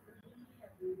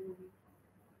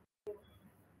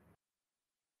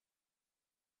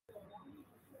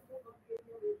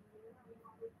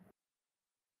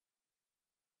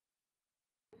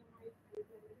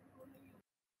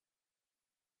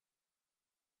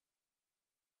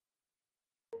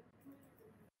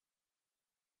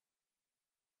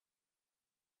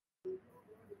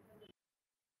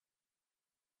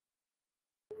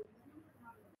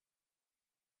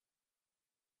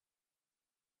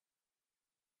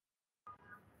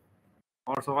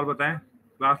 और सवाल बताएं।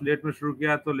 क्लास लेट में शुरू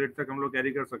किया तो लेट तक हम लोग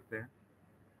कैरी कर सकते हैं,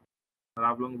 और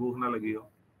आप लोगों को भूख ना लगी हो।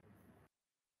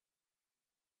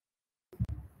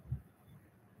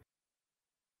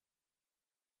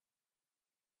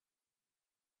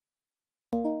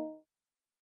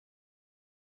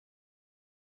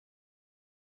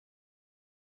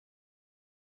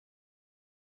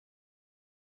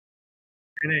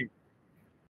 नहीं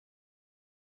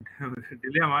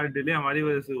डिले हमारी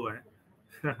वजह से हुआ है।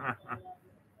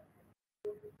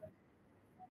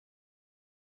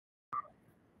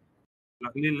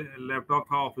 लकली लैपटॉप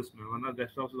था ऑफिस में, वरना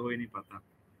डेस्कटॉप से हो ही नहीं पाता।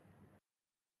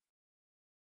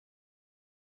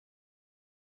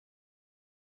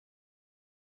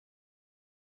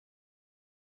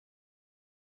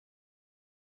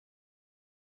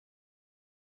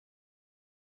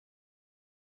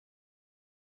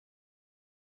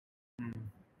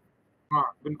 हाँ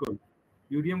बिल्कुल,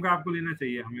 यूडीएम का आपको लेना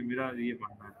चाहिए, हमें, मेरा ये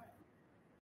मानना है।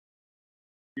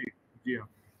 जी, जी हाँ।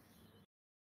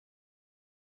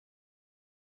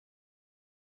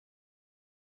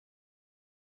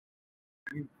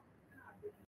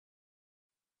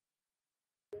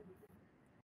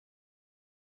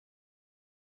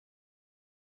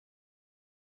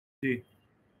 जी,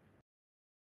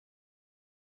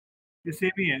 ये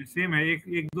सेम ही है, सेम है, एक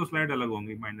एक दो स्लाइड अलग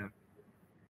होंगी माइनर।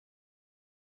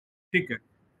 ठीक है,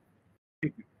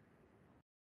 ठीक है।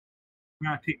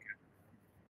 हाँ ठीक है।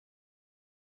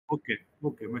 ओके,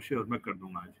 ओके, मैं श्योर मैं कर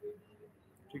दूंगा आज।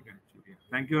 ठीक है, चलिए,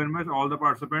 thank you very much all the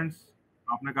participants.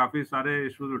 आपने काफी सारे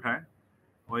इश्यूज उठाए,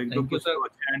 और एक दो थैंक यू कुछ सर।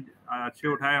 तो अच्छे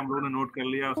उठाए, हम लोगों ने नोट कर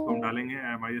लिया, उसको हम डालेंगे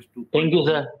MIS 2। Thank you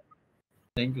sir.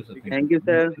 Thank you sir. Thank you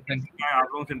sir. आप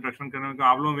लोगों से इंटरेक्शन करने का,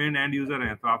 आप लोग मेन एंड यूजर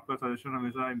हैं, तो आपका सजेशन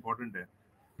हमेशा इंपॉर्टेंट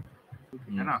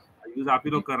है ना। यूज आप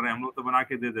ही लोग कर रहे हैं, हम लोग तो बना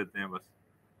के दे देते हैं बस।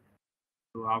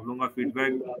 तो आप लोगों का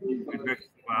फीडबैक फीडबैक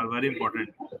वेरी इंपॉर्टेंट।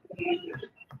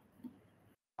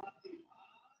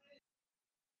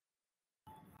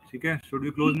 ठीक है, should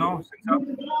we close now Singh साहब?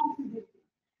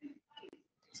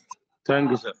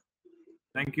 Thank you sir.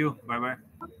 Thank you, bye bye.